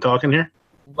me when I'm talking here?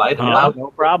 Light and loud.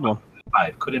 No problem. I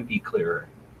couldn't be clearer.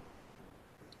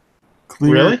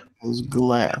 Clear Really? as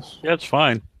glass. That's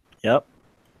fine. Yep.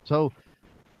 So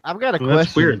I've got a Well,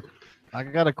 that's question. weird. I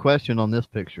got a question on this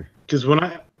picture. Because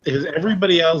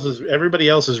everybody else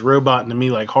is roboting to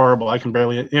me like horrible. I can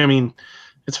barely. I mean,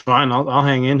 it's fine. I'll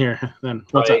hang in here then.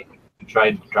 What's up? You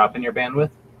tried dropping your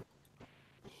bandwidth?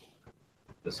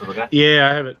 This little guy?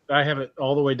 Yeah, I have it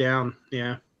all the way down.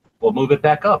 Yeah, Well, move it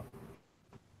back up.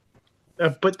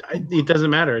 but it doesn't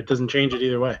matter. It doesn't change it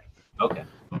either way. Okay.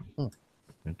 What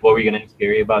were you going to ask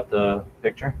Gary about the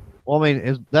picture? Well, I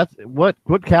mean, what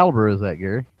caliber is that,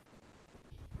 Gary?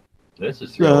 This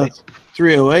is 308.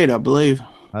 308, I believe.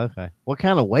 Okay. What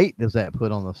kind of weight does that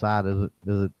put on the side? Is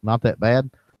it not that bad?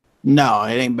 No,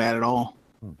 it ain't bad at all.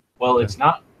 Well, it's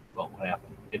not. Well, what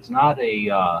happened? It's not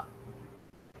a.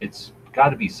 It's got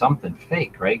to be something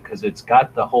fake, right? Because it's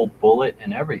got the whole bullet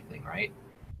and everything, right?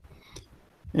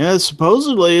 Yeah,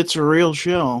 supposedly it's a real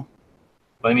shell.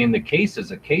 I mean, the case is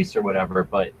a case or whatever,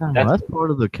 but Oh, that's part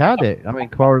of the Kydex. I mean,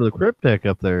 part of the Cryptek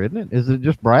up there, isn't it? Is it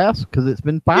just brass? Because it's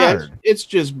been Yeah, fired. it's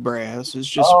just brass. It's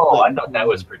just. Oh, I thought that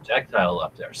was projectile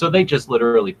up there. So they just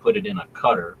literally put it in a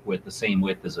cutter with the same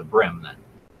width as a brim, then.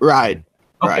 Right.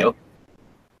 Okay. Right. Okay.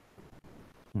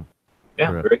 Yeah,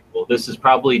 Correct. very cool. This is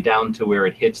probably down to where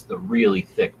it hits the really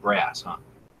thick brass, huh?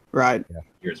 Right.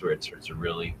 Here's where it starts to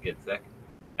really get thick.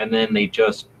 And then they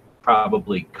just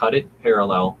probably cut it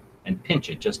parallel and pinch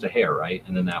it just a hair, right?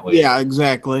 And then that way. Yeah,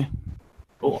 exactly.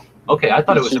 Cool. Okay, I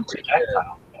thought it was a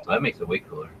projectile. So that makes it way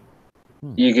cooler.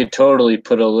 You could totally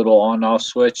put a little on-off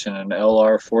switch and an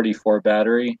LR44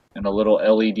 battery and a little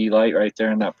LED light right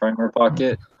there in that primer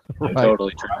pocket. And Right.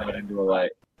 totally turn that into a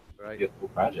light. Be a cool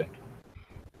project.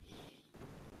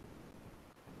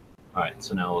 All right,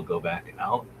 so now we'll go back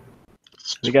out.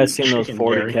 Have you guys seen those Chicken,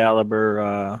 40 Gary.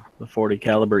 caliber, the 40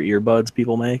 caliber earbuds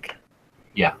people make?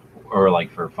 Yeah, or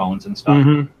like for phones and stuff,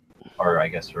 Mm-hmm. or I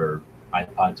guess for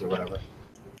iPods or whatever.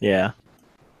 Yeah.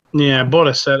 Yeah, I bought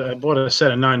a set of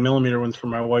 9mm ones for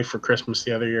my wife for Christmas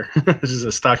the other year. This is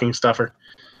a stocking stuffer.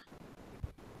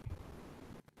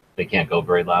 They can't go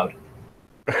very loud.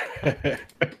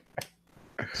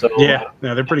 So Yeah,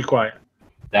 no, they're pretty quiet.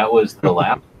 that was the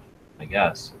last, I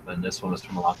guess. Then this one was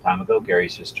from a long time ago.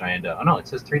 Gary's just trying to. Oh no, it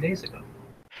says 3 days ago.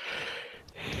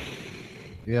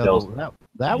 Yeah, Those- that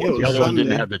Yeah, was The other one Sunday.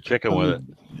 didn't have the chicken with it.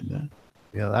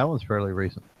 yeah, that one's fairly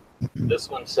recent. This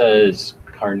one says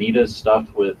carnitas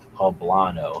stuffed with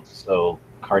poblano. So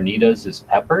carnitas is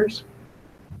peppers.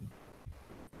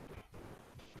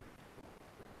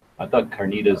 I thought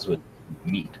carnitas was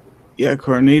meat. Yeah,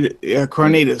 carnitas. Yeah,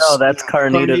 carnitas. No, that's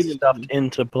carnitas Carnitas. stuffed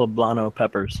into poblano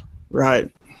peppers.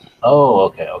 Right. Oh,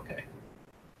 okay. All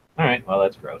right. Well,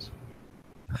 that's gross.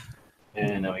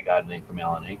 And then we got an from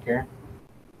Alan Anchor.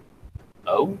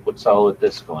 Oh, what's all with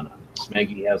this going on?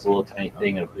 Smeggy has a little tiny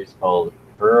thing of it's called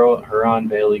Huron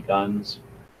Bailey guns.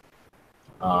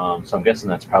 So I'm guessing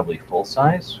that's probably full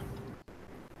size.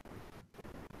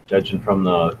 Judging from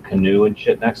the canoe and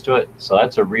shit next to it. So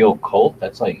that's a real Colt.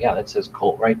 That's like, yeah, that says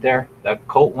Colt right there. That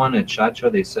Colt one at SHOT Show,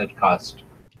 they said cost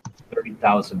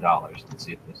 $30,000. Let's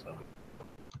see if this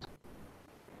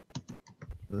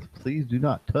Please do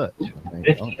not touch.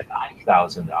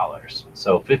 $55,000.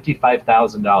 So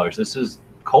 $55,000. This is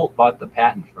Colt bought the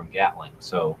patent from Gatling,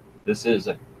 so this is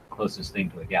the closest thing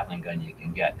to a Gatling gun you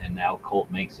can get. And now Colt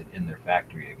makes it in their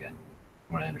factory again,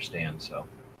 from what I understand. So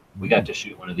we got to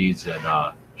shoot one of these at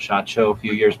SHOT Show a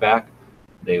few years back.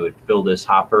 They would fill this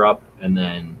hopper up and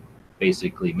then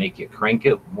basically make you crank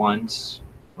it once.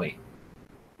 Wait,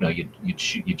 no, you'd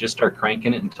shoot. You just start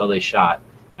cranking it until they shot.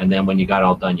 And then when you got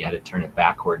all done, you had to turn it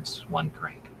backwards one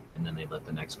crank, and then they let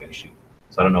the next guy shoot.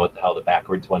 So I don't know what the hell the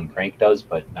backwards one crank does,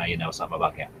 but now you know something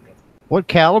about Gatling guns. What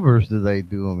calibers do they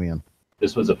do them in?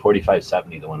 This was a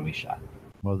 4570, the one we shot,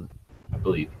 Was I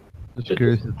believe. just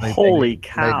curious if they Holy make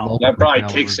cow. multiple That probably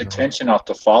calibers takes or- attention off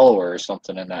the follower or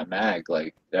something in that mag.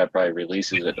 Like that probably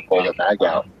releases it to pull the mag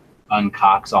out.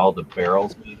 Uncocks all the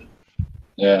barrels.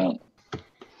 Yeah. It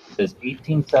says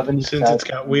 1877. Since it's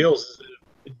got wheels,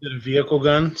 is it a vehicle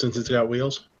gun? Since it's got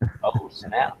wheels. Oh,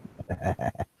 snap.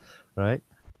 Right?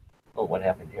 Oh, what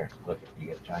happened here? Look, you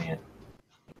get a giant.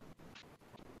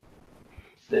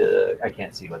 I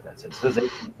can't see what that says. It says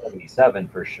 1877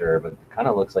 for sure, but it kind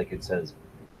of looks like it says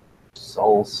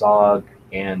Soul Sog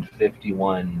and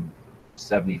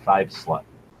 5175 slut.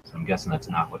 So I'm guessing that's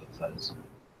not what it says.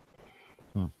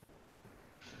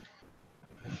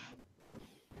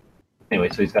 Anyway,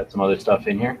 so he's got some other stuff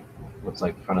in here. Looks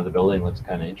like the front of the building looks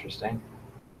kind of interesting.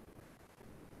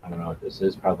 I don't know what this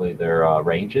is. Probably their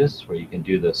ranges where you can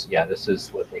do this. Yeah, this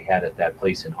is what they had at that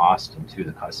place in Austin too.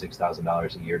 That cost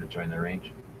 $6,000 a year to join their range.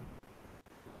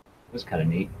 It was kind of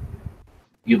neat.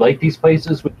 You like these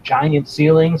places with giant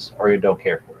ceilings, or you don't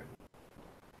care for it?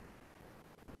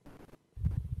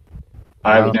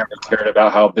 I've never cared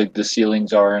about how big the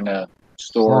ceilings are in a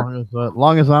store.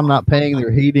 Long as I'm not paying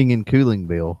their heating and cooling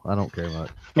bill, I don't care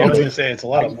much. I was gonna say it's a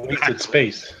lot of wasted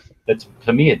space. That's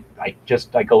to me. I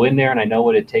go in there and I know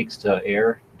what it takes to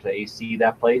AC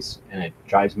that place, and it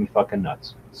drives me fucking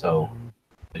nuts. So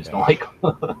I just don't like.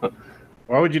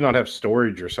 Why would you not have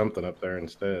storage or something up there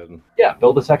instead? Yeah,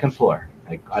 build a second floor.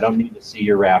 I don't need to see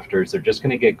your rafters. They're just going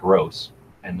to get gross,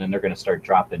 and then they're going to start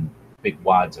dropping big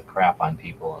wads of crap on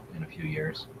people in a few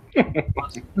years.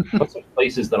 What's some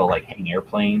places that'll like hang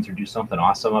airplanes or do something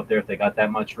awesome up there if they got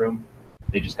that much room?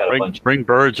 They just got a bunch. Bring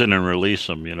birds in and release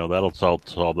them. You know, that'll solve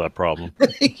that problem.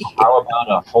 How about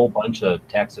a whole bunch of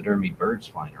taxidermy birds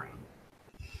flying around?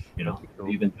 You know,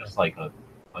 even just like a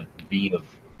bee of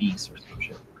geese or some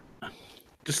shit.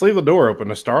 Just leave the door open.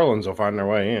 The starlings will find their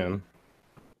way in.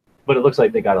 But it looks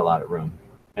like they got a lot of room,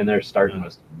 and they're starting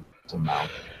with some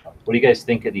mounts. What do you guys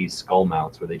think of these skull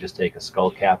mounts, where they just take a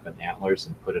skull cap and antlers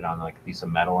and put it on like a piece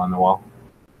of metal on the wall?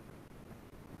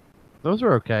 Those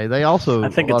are okay. They also I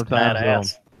think a lot it's of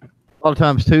times, badass. a lot of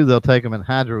times too, they'll take them and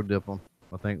hydro dip them.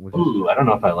 I think. Which is, Ooh, I don't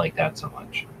know if I like that so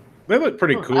much. They look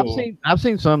pretty cool. I've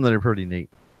seen some that are pretty neat.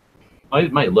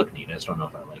 It might look neat. I just don't know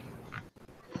if I like it.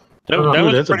 That Ooh,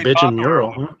 was that's a pretty bitchin' popular.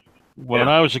 mural. Huh? When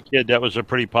I was a kid, that was a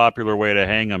pretty popular way to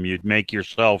hang them. You'd make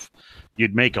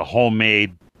a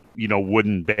homemade,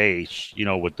 wooden base,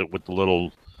 with the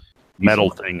little metal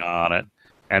thing on it,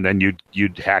 and then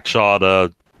you'd hacksaw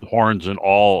the horns and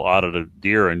all out of the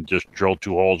deer and just drill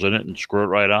 2 holes in it and screw it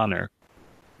right on there.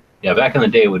 Yeah, back in the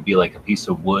day, it would be like a piece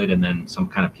of wood and then some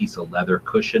kind of piece of leather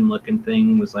cushion looking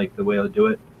thing was like the way I would do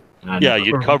it. Yeah,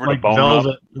 you'd cover the like bone velvet.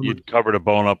 up. You'd cover the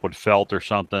bone up with felt or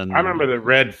something. I remember the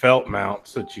red felt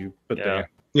mounts that you put there.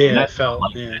 Yeah, that it felt.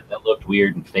 like Yeah. that looked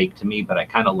weird and fake to me, but I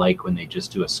kind of like when they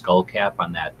just do a skull cap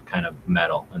on that kind of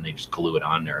metal and they just glue it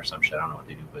on there or some shit. I don't know what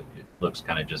they do, but it looks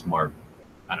kind of just more,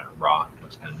 I don't know, raw. It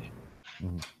looks kind of neat.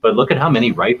 But look at how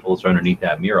many rifles are underneath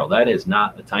that mural. That is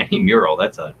not a tiny mural.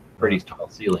 That's a pretty tall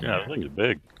ceiling. Yeah, I think it's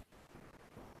big.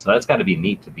 So that's got to be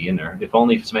neat to be in there. If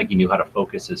only Smeggy knew how to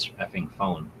focus his effing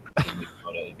phone.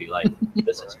 It'd be like,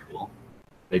 this is cool.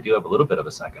 They do have a little bit of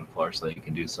a second floor, so you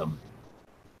can do some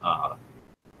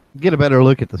Get a better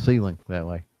look at the ceiling that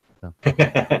way. So.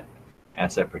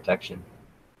 asset protection.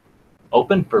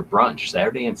 Open for brunch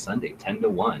Saturday and Sunday, 10 to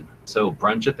 1. So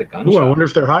brunch at the gun Ooh, shop. I wonder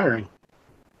if they're hiring.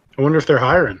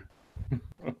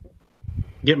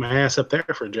 Get my ass up there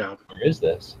for a job. Where is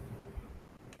this?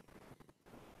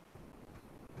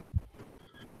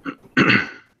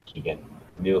 Michigan,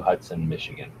 New Hudson,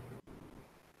 Michigan.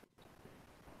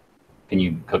 Can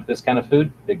you cook this kind of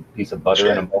food? Big piece of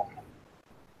butter in a bowl.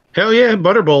 Hell yeah,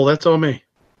 butter bowl. That's all me.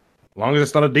 As long as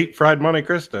it's not a deep fried Monte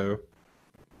Cristo.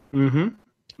 Mm-hmm.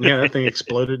 Yeah, that thing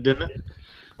exploded, didn't it?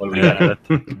 What do we got?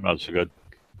 That's good.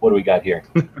 What do we got here?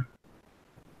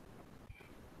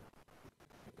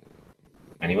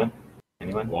 Anyone?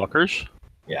 Anyone? Walkers?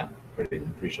 Yeah, pretty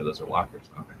sure those are walkers.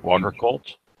 Okay. Walker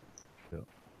Colts?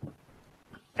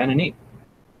 Kind of neat.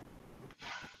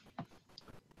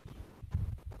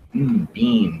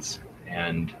 Beans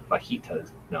and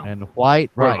fajitas. No. And white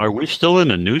rice. Are we still in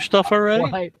the new stuff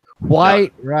already?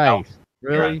 White rice.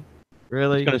 Really?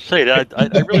 Really? I was going to say that. I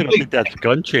really don't think that's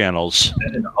gun channels.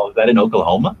 Is that in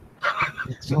Oklahoma?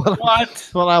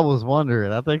 That's what I was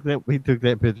wondering. I think that we took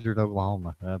that picture in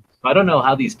Oklahoma. I don't know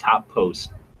how these top posts,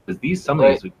 because some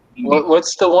of these.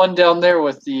 What's the one down there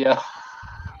with the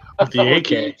with the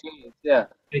AK? Yeah.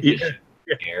 Here.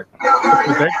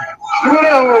 I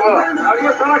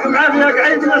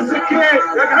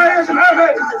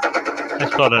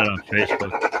saw that on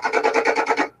Facebook.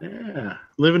 Yeah,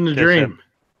 living the dream.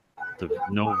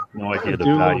 No idea the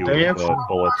Do a value dance. of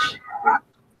bullets.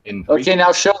 Okay,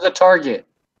 now show the target.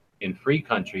 In free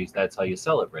countries, that's how you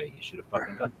celebrate. You shoot a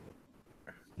fucking gun.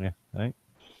 Yeah, right.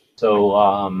 So,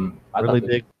 I Really thought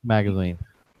big magazine.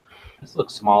 this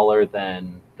looks smaller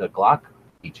than the Glock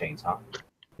keychains, huh?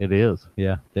 It is.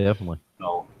 Yeah, definitely.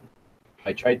 No.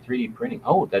 I tried 3D printing.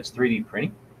 Oh, that's 3D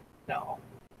printing? No.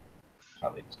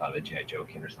 Probably it's not a G.I. Joe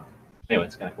kit or something. Anyway,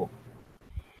 it's kind of cool.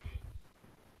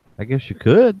 I guess you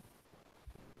could.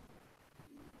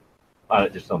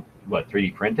 Just some,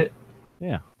 3D print it?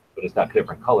 Yeah. But it's got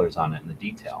different colors on it in the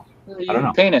detail. You I don't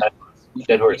know. Paint it.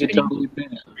 Dead horse. You Can can you totally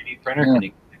paint it. 3D printer? Yeah. Can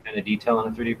you kind of detail on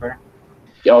a 3D printer?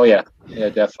 Oh yeah, yeah,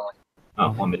 definitely.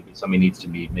 Oh, well, maybe somebody needs to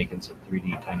be making some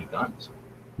 3D tiny guns.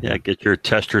 Yeah, get your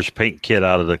tester's paint kit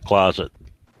out of the closet.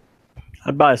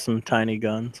 I'd buy some tiny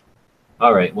guns.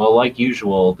 All right. Well, like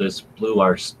usual, this blew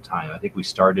our time. I think we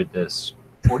started this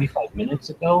 45 minutes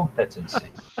ago. That's insane.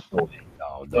 No,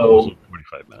 that So- wasn't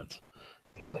 45 minutes.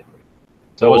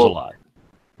 So That was a lot.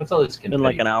 What's all this confetti? Been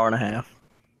like an hour and a half.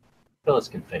 All this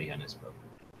confetti on this boat.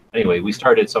 Anyway, we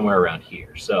started somewhere around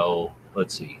here. So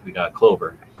let's see. We got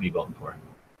Clover. What are you voting for?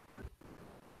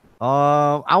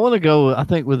 I want to go. I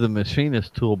think with the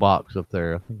machinist toolbox up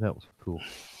there. I think that was cool.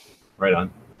 Right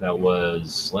on. That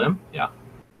was Slim. Yeah.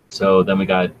 So then we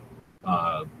got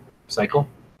Cycle.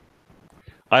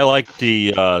 I like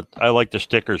the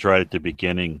stickers right at the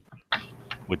beginning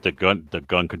with the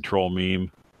gun control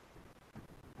meme.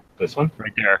 This one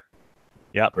right there.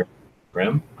 Yep.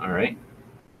 Brim. All right.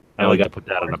 I like to put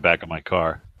that on the back of my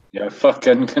car. Yeah, fuck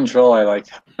gun control. I like.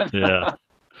 Yeah.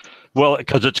 Well,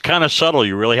 because it's kind of subtle.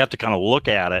 You really have to kind of look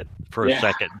at it for a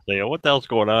second and say, oh, what the hell's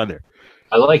going on there?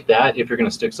 I like that if you're going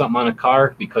to stick something on a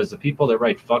car, because the people that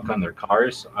write fuck on their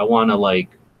cars, I want to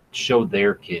show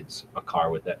their kids a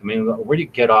car with that. I mean, where do you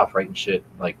get off writing shit?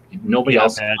 Like nobody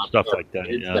else bad stuff like that.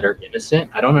 kids Yeah. that are innocent.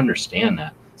 I don't understand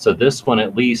that. So this one,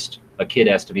 at least a kid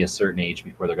has to be a certain age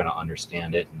before they're going to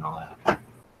understand it and all that.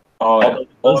 Oh, yeah.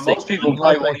 Well, Let's say- most people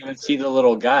probably won't even see the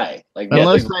little guy. Like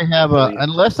Unless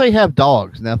they have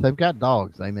dogs. Now, if they've got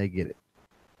dogs, they may get it.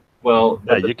 Well,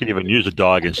 Yeah, you can even use a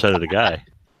dog instead of the guy.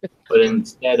 but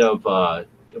instead of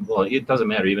well, it doesn't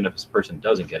matter even if this person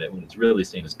doesn't get it when it's really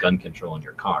saying is gun control in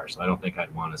your car. So I don't think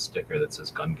I'd want a sticker that says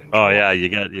gun control. Oh yeah, you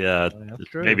got that's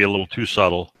true. maybe a little too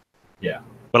subtle. Yeah.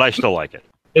 But I still like it.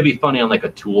 It'd be funny on like a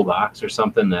toolbox or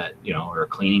something that, or a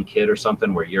cleaning kit or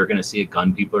something where you're going to see a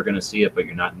gun, people are going to see it, but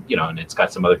you're not, and it's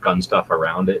got some other gun stuff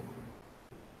around it.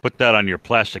 Put that on your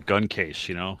plastic gun case,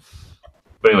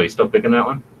 But anyway, still picking that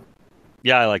one?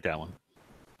 Yeah, I like that one.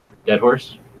 Dead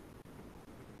Horse?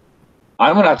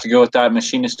 I'm gonna have to go with that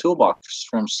Machinist Toolbox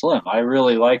from Slim. I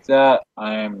really like that.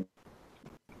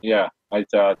 I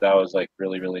thought that was like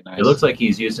really, really nice. It looks like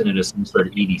he's using it as some sort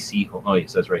of EDC. Oh, he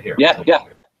says right here. Yeah.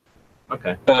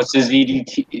 Okay. So it's his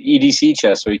EDC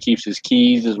chest, so he keeps his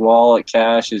keys, his wallet,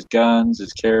 cash, his guns,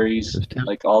 his carries,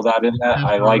 like all that in that.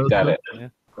 I like that.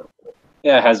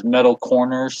 It has metal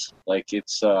corners, like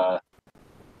it's got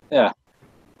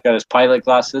his pilot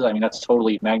glasses. I mean, that's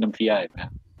totally Magnum PI, man.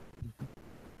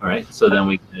 All right. So then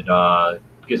we could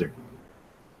Gizzard.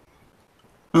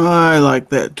 I like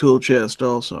that tool chest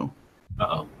also.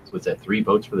 So what's that? 3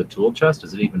 votes for the tool chest?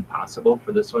 Is it even possible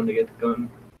for this one to get going?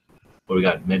 What we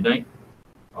got? Midnight,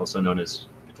 also known as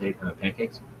potato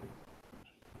pancakes.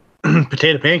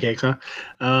 Potato pancakes, huh?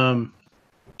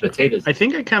 Potatoes. I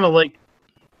think I kind of like.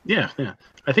 Yeah.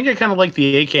 I think I kind of like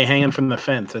the AK hanging from the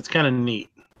fence. That's kind of neat.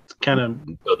 It's kind of.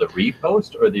 So the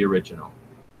repost or the original?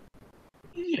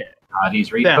 Yeah.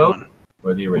 Adi's repost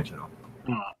or the original?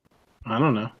 I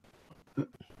don't know.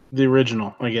 The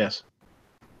original, I guess.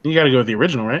 You got to go with the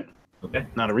original, right? Okay.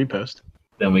 Not a repost.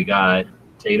 Then we got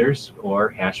taters or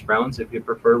hash browns, if you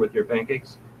prefer, with your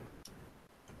pancakes.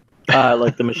 I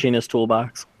like the Machinist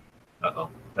Toolbox.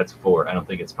 That's 4. I don't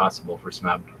think it's possible for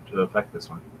Snob to affect this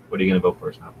one. What are you going to vote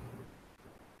for, Snob?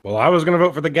 Well, I was going to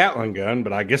vote for the Gatling gun,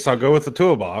 but I guess I'll go with the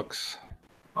toolbox.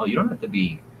 Oh, you don't have to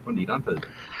be. What are you done for?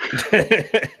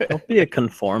 Don't be a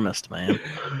conformist, man.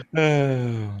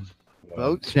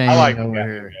 Vote change I like the over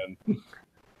Gatling here. gun.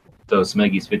 So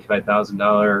Smeggy's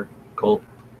 $55,000 Colt.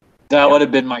 That would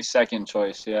have been my second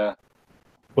choice. Yeah.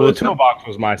 Well, the toolbox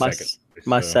was my My, second.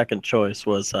 my so- second choice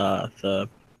was the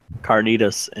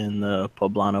Carnitas in the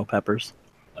Poblano peppers.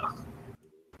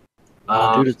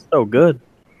 Dude, it's so good.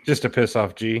 Just to piss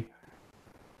off G.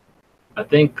 I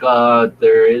think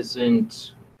there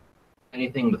isn't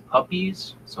anything with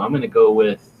puppies, so I'm going to go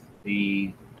with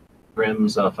the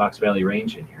Grimm's Fox Valley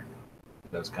Range in here.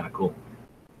 That was kind of cool.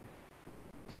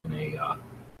 In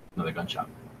another gun shop.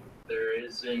 There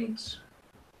isn't.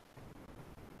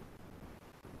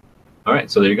 All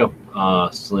right, so there you go.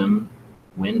 Slim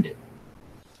Winded.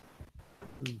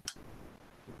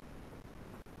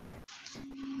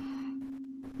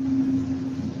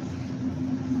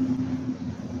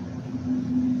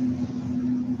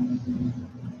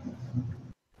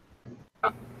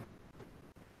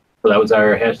 So that was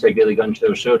our hashtag Daily Gun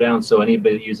Show showdown. So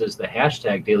anybody that uses the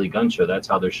hashtag Daily Gun Show, that's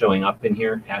how they're showing up in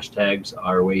here. Hashtags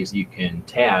are ways you can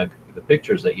tag the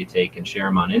pictures that you take and share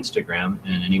them on Instagram.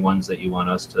 And any ones that you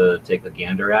want us to take a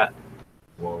gander at,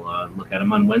 we'll look at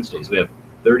them on Wednesdays. We have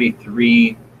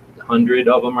 3,300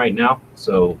 of them right now.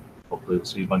 So hopefully we'll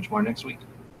see a bunch more next week.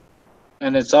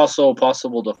 And it's also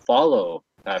possible to follow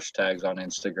hashtags on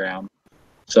Instagram.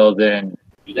 So then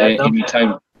Do that,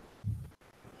 though?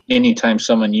 anytime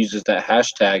someone uses that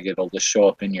hashtag, it'll just show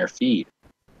up in your feed.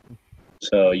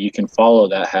 So you can follow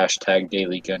that hashtag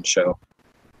Daily Gun Show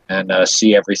and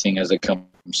see everything as it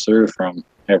comes through from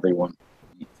everyone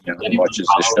who watches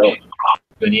the show.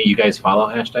 Do any of you guys follow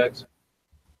hashtags?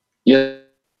 Yeah,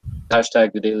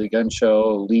 hashtag the Daily Gun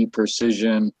Show, Lee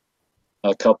Precision,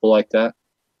 a couple like that.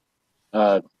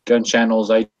 Gun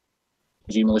Channels, IG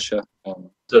Militia.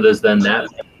 So does then that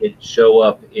show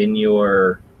up in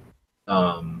your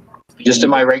just in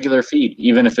my regular feed,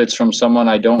 even if it's from someone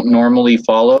I don't normally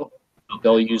follow,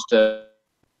 they'll use the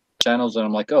channels, and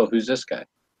I'm like, oh, who's this guy?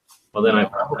 Well, then I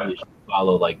probably should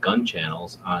follow like Gun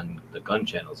Channels on the Gun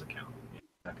Channels account.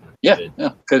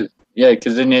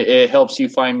 Because then it helps you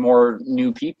find more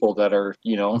new people that are,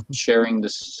 sharing the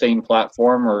same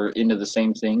platform or into the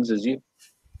same things as you.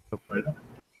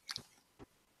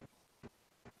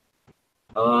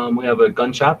 We have a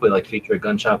gun shop. We like to feature a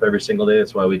gun shop every single day.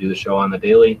 That's why we do the show on the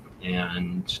daily.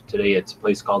 And today it's a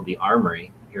place called the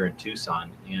Armory here in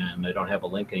Tucson. And I don't have a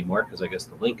link anymore because I guess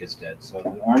the link is dead. So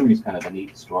the Armory is kind of a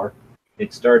neat store.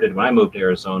 It started when I moved to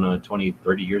Arizona 20,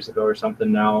 30 years ago or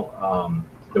something now.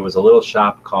 There was a little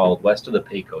shop called West of the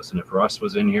Pecos. And if Russ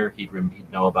was in here, he'd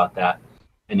know about that.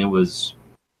 And it was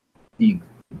the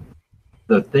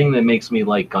thing that makes me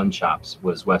like gun shops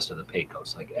was West of the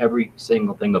Pecos. Like every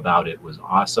single thing about it was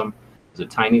awesome.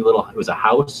 It was it was a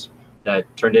house that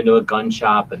turned into a gun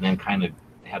shop and then kind of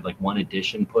had like one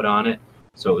addition put on it.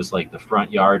 So it was like the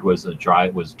front yard was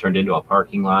turned into a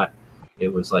parking lot.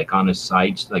 It was like on the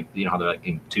sides, like, how they're like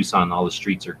in Tucson, all the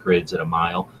streets are grids at a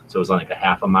mile. So it was like a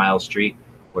half a mile street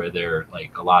where they're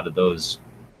like a lot of those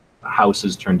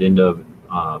houses turned into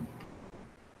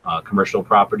commercial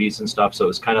properties and stuff. So it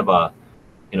was kind of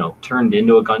turned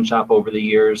into a gun shop over the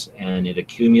years, and it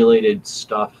accumulated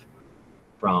stuff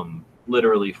from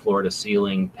literally floor to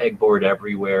ceiling, pegboard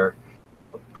everywhere.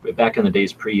 Back in the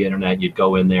days pre-internet, you'd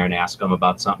go in there and ask them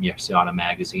about something you saw in a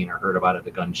magazine or heard about at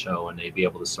the gun show, and they'd be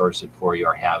able to source it for you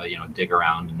or have it, dig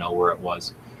around and know where it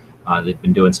was. They've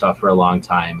been doing stuff for a long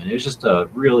time, and it was just a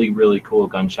really, really cool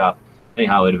gun shop.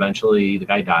 Anyhow, the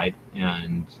guy died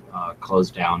and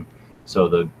closed down. So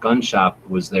the gun shop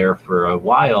was there for a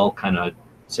while, kind of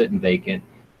sitting vacant,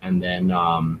 and then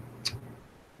I'm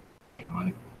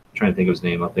trying to think of his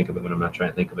name. I'll think of it when I'm not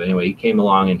trying to think of it. Anyway, he came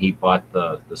along and he bought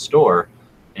the store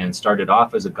and started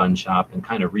off as a gun shop and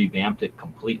kind of revamped it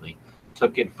completely.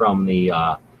 Took it from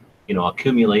the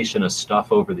accumulation of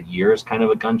stuff over the years, kind of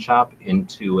a gun shop,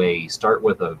 into start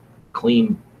with a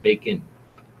clean, vacant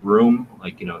room,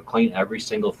 clean every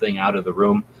single thing out of the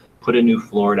room, put a new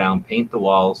floor down, paint the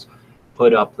walls,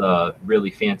 put up the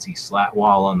really fancy slat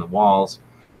wall on the walls,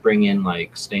 bring in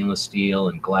like stainless steel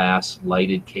and glass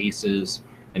lighted cases,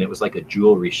 and it was like a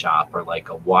jewelry shop or like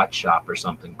a watch shop or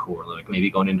something cool, like maybe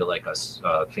going into like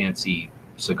a fancy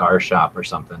cigar shop or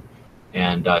something.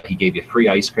 And he gave you free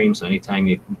ice cream, so anytime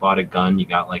you bought a gun, you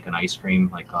got like an ice cream,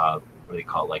 like what do they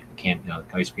call it, like the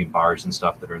ice cream bars and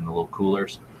stuff that are in the little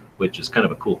coolers, which is kind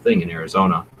of a cool thing in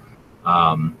Arizona.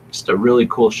 Just a really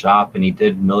cool shop. And he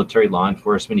did military law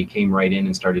enforcement. He came right in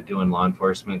and started doing law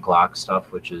enforcement Glock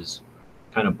stuff, which is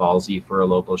kind of ballsy for a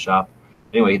local shop.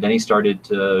 Anyway, then he started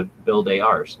to build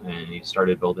ARs, and he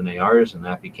started building ARs, and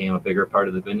that became a bigger part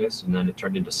of the business. And then it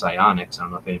turned into Psionics. I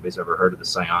don't know if anybody's ever heard of the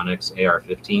Psionics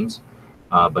AR-15s,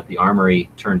 but the Armory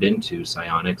turned into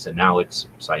Psionics, and now it's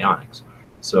Psionics.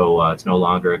 So it's no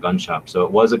longer a gun shop. So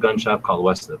it was a gun shop called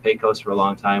West of the Pecos for a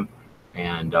long time,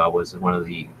 and was one of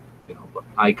the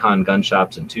icon gun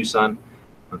shops in Tucson.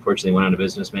 Unfortunately, went out of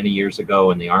business many years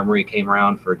ago, and the Armory came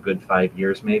around for a good 5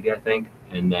 years, maybe, I think,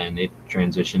 and then it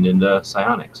transitioned into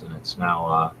Psionics, and it's now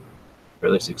a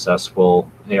fairly successful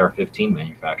AR-15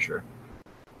 manufacturer.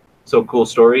 So cool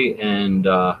story, and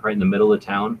right in the middle of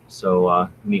town. So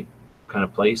neat kind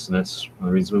of place, and that's one of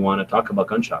the reasons we want to talk about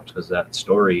gun shops, because that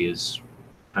story is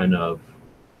kind of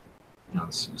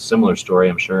similar story,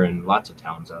 I'm sure, in lots of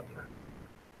towns out there.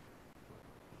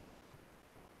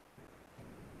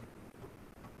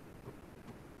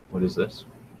 What is this?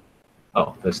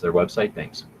 Oh, that's their website.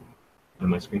 Thanks.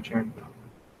 Am I screen sharing?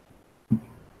 No.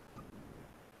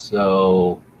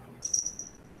 So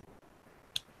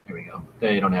here we go.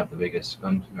 They don't have the biggest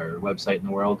gun or website in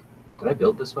the world. Did I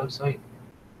build this website?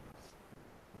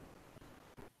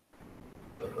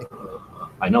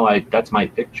 I know that's my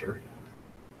picture.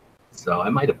 So I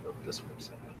might have built this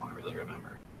website. I don't really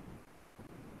remember.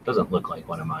 It doesn't look like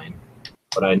one of mine.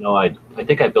 But I know I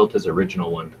think I built his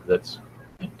original one.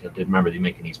 I did remember them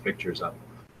making these pictures up.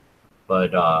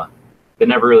 But they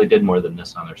never really did more than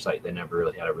this on their site. They never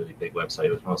really had a really big website.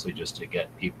 It was mostly just to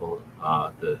get people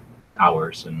the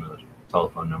hours and the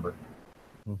telephone number.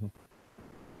 Mm-hmm.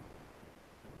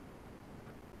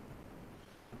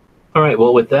 All right,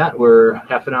 well, with that, we're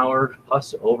half an hour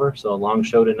plus over, so a long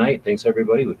show tonight. Thanks,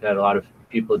 everybody. We've had a lot of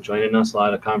people joining us, a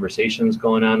lot of conversations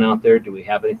going on out there. Do we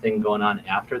have anything going on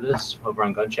after this over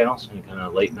on Gun Channels? Any kind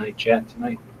of late night chat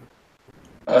tonight?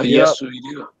 Yes, we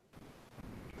do.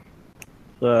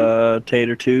 The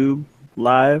Tater Tube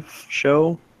live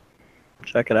show.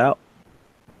 Check it out.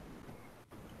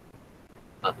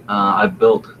 I've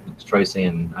built, it's Troy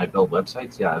saying I built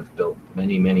websites. Yeah, I've built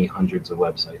many, many hundreds of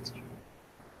websites.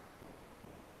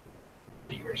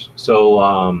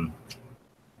 So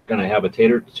gonna have a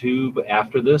Tater Tube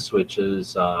after this, which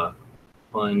is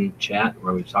fun chat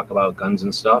where we talk about guns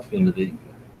and stuff into the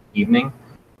evening.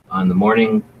 On the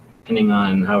morning, depending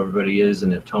on how everybody is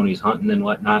and if Tony's hunting and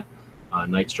whatnot,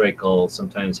 Night Strike will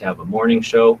sometimes have a morning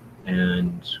show,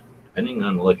 and depending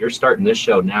on, well, if you're starting this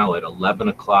show now at 11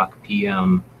 o'clock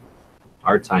p.m.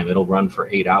 our time, it'll run for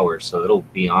 8 hours, so it'll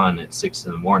be on at 6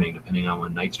 in the morning, depending on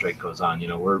when Night Strike goes on.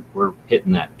 We're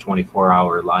hitting that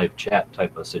 24-hour live chat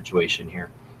type of situation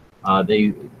here.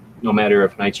 No matter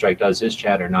if Night Strike does his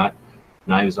chat or not,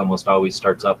 Knives almost always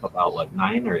starts up about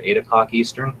 9 or 8 o'clock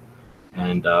Eastern,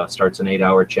 and starts an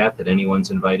 8-hour chat that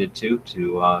anyone's invited to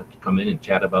come in and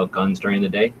chat about guns during the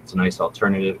day. It's a nice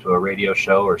alternative to a radio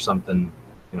show or something,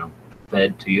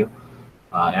 fed to you.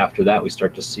 After that, we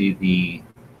start to see the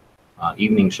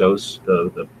evening shows,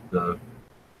 the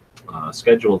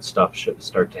scheduled stuff should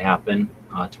start to happen.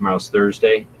 Tomorrow's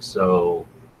Thursday, so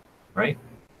right?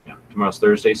 Yeah, tomorrow's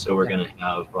Thursday, so we're gonna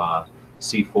have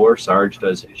C4. Sarge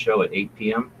does his show at 8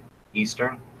 p.m.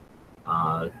 Eastern.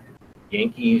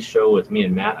 Yankees show with me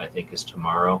and Matt, I think, is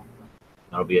tomorrow.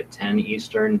 That'll be at 10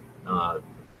 Eastern.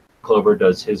 Clover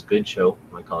does his good show.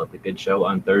 I call it the good show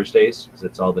on Thursdays because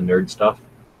it's all the nerd stuff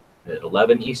at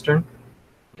 11 Eastern.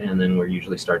 and then we'll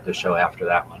usually start the show after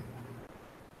that one.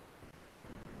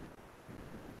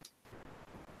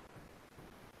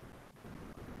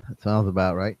 That sounds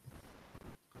about right.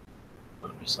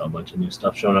 We saw a bunch of new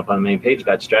stuff showing up on the main page.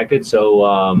 Got distracted.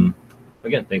 So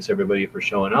again, thanks everybody for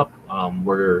showing up.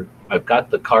 I've got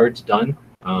the cards done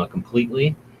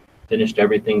completely. Finished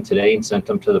everything today and sent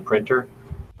them to the printer.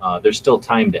 There's still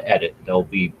time to edit. They'll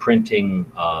be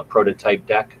printing a prototype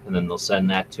deck, and then they'll send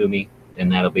that to me,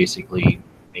 and that'll basically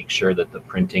make sure that the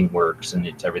printing works and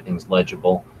everything's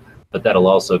legible. But that'll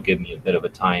also give me a bit of a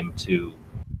time to,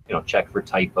 check for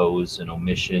typos and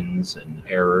omissions and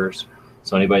errors.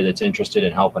 So anybody that's interested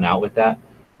in helping out with that,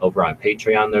 over on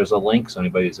Patreon, there's a link. So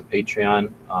anybody who's a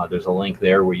Patreon, there's a link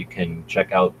there where you can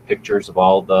check out pictures of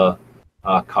all the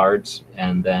cards,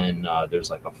 and then there's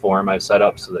like a form I've set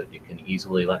up so that you can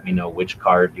easily let me know which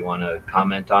card you want to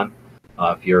comment on.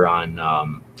 If you're on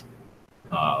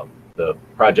the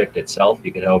project itself,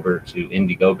 you can head over to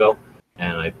Indiegogo,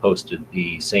 and I posted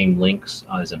the same links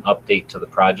as an update to the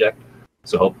project.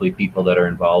 So hopefully people that are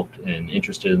involved and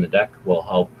interested in the deck will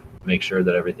help make sure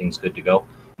that everything's good to go.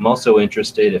 I'm also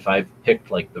interested if I've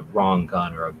picked like the wrong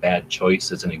gun or a bad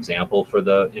choice as an example for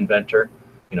the inventor.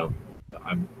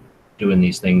 I'm doing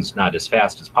these things not as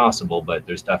fast as possible, but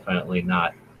there's definitely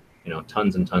not,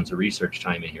 tons and tons of research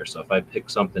time in here. So if I pick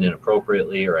something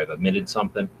inappropriately or I've omitted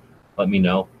something, let me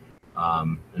know.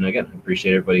 And again, I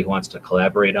appreciate everybody who wants to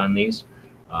collaborate on these.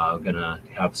 I'm gonna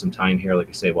have some time here, like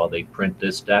I say, while they print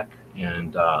this deck,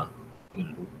 and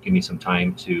give me some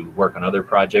time to work on other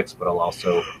projects, but I'll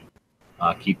also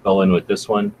keep going with this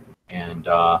one and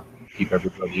keep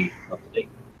everybody up to date.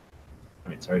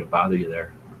 All right, sorry to bother you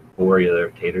there. Bore you there,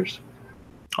 Taters.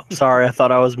 I'm sorry, I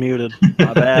thought I was muted.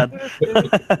 My bad.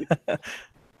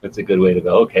 That's a good way to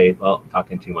go. Okay, well, I'm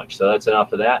talking too much. So that's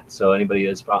enough of that. So anybody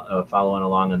is following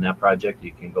along on that project,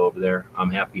 you can go over there.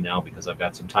 I'm happy now because I've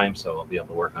got some time, so I'll be able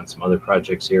to work on some other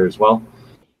projects here as well.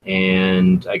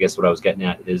 And I guess what I was getting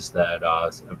at is that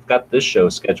I've got this show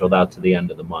scheduled out to the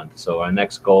end of the month. So our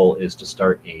next goal is to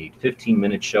start a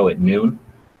 15-minute show at noon.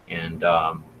 And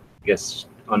I guess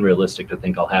unrealistic to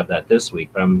think I'll have that this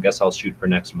week, but I guess I'll shoot for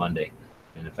next Monday.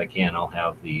 And if I can, I'll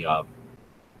have the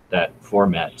that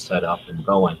format set up and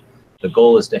going. The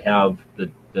goal is to have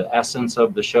the essence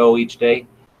of the show each day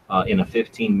in a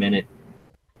 15-minute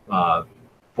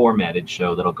formatted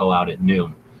show that'll go out at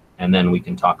noon. And then we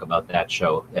can talk about that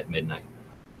show at midnight.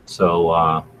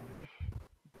 So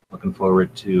looking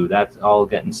forward to that all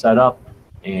getting set up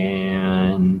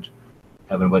and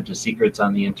having a bunch of secrets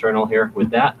on the internal here.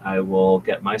 With that, I will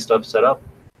get my stuff set up.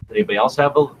 Anybody else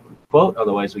have a quote?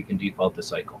 Otherwise, we can default to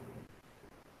Cycle.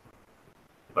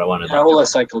 But I wanted to. I will let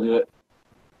Cycle do it.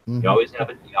 You always have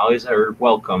it. You always are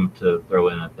welcome to throw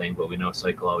in a thing, but we know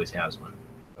Cycle always has one.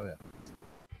 Oh yeah.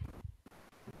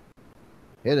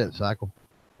 Hit it, Cycle.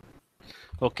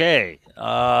 Okay,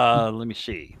 let me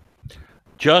see.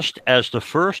 Just as the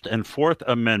First and Fourth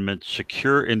Amendments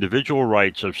secure individual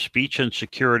rights of speech and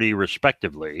security,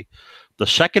 respectively, the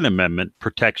Second Amendment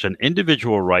protects an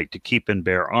individual right to keep and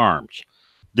bear arms.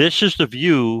 This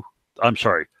view of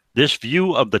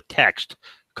the text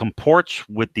comports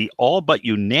with the all but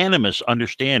unanimous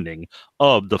understanding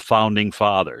of the Founding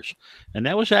Fathers. And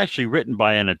that was actually written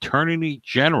by an Attorney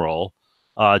General,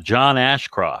 John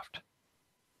Ashcroft,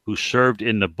 who served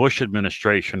in the Bush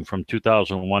administration from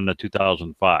 2001 to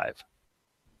 2005.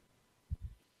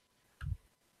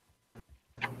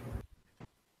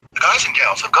 The guys and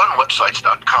gals of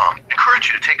GunWebsites.com encourage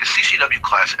you to take a CCW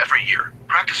class every year,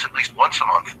 practice at least once a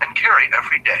month, and carry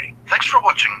every day. Thanks for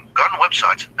watching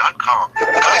GunWebsites.com. The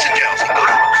guys and gals of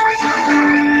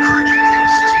GunWebsites.com encourage you to take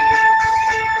a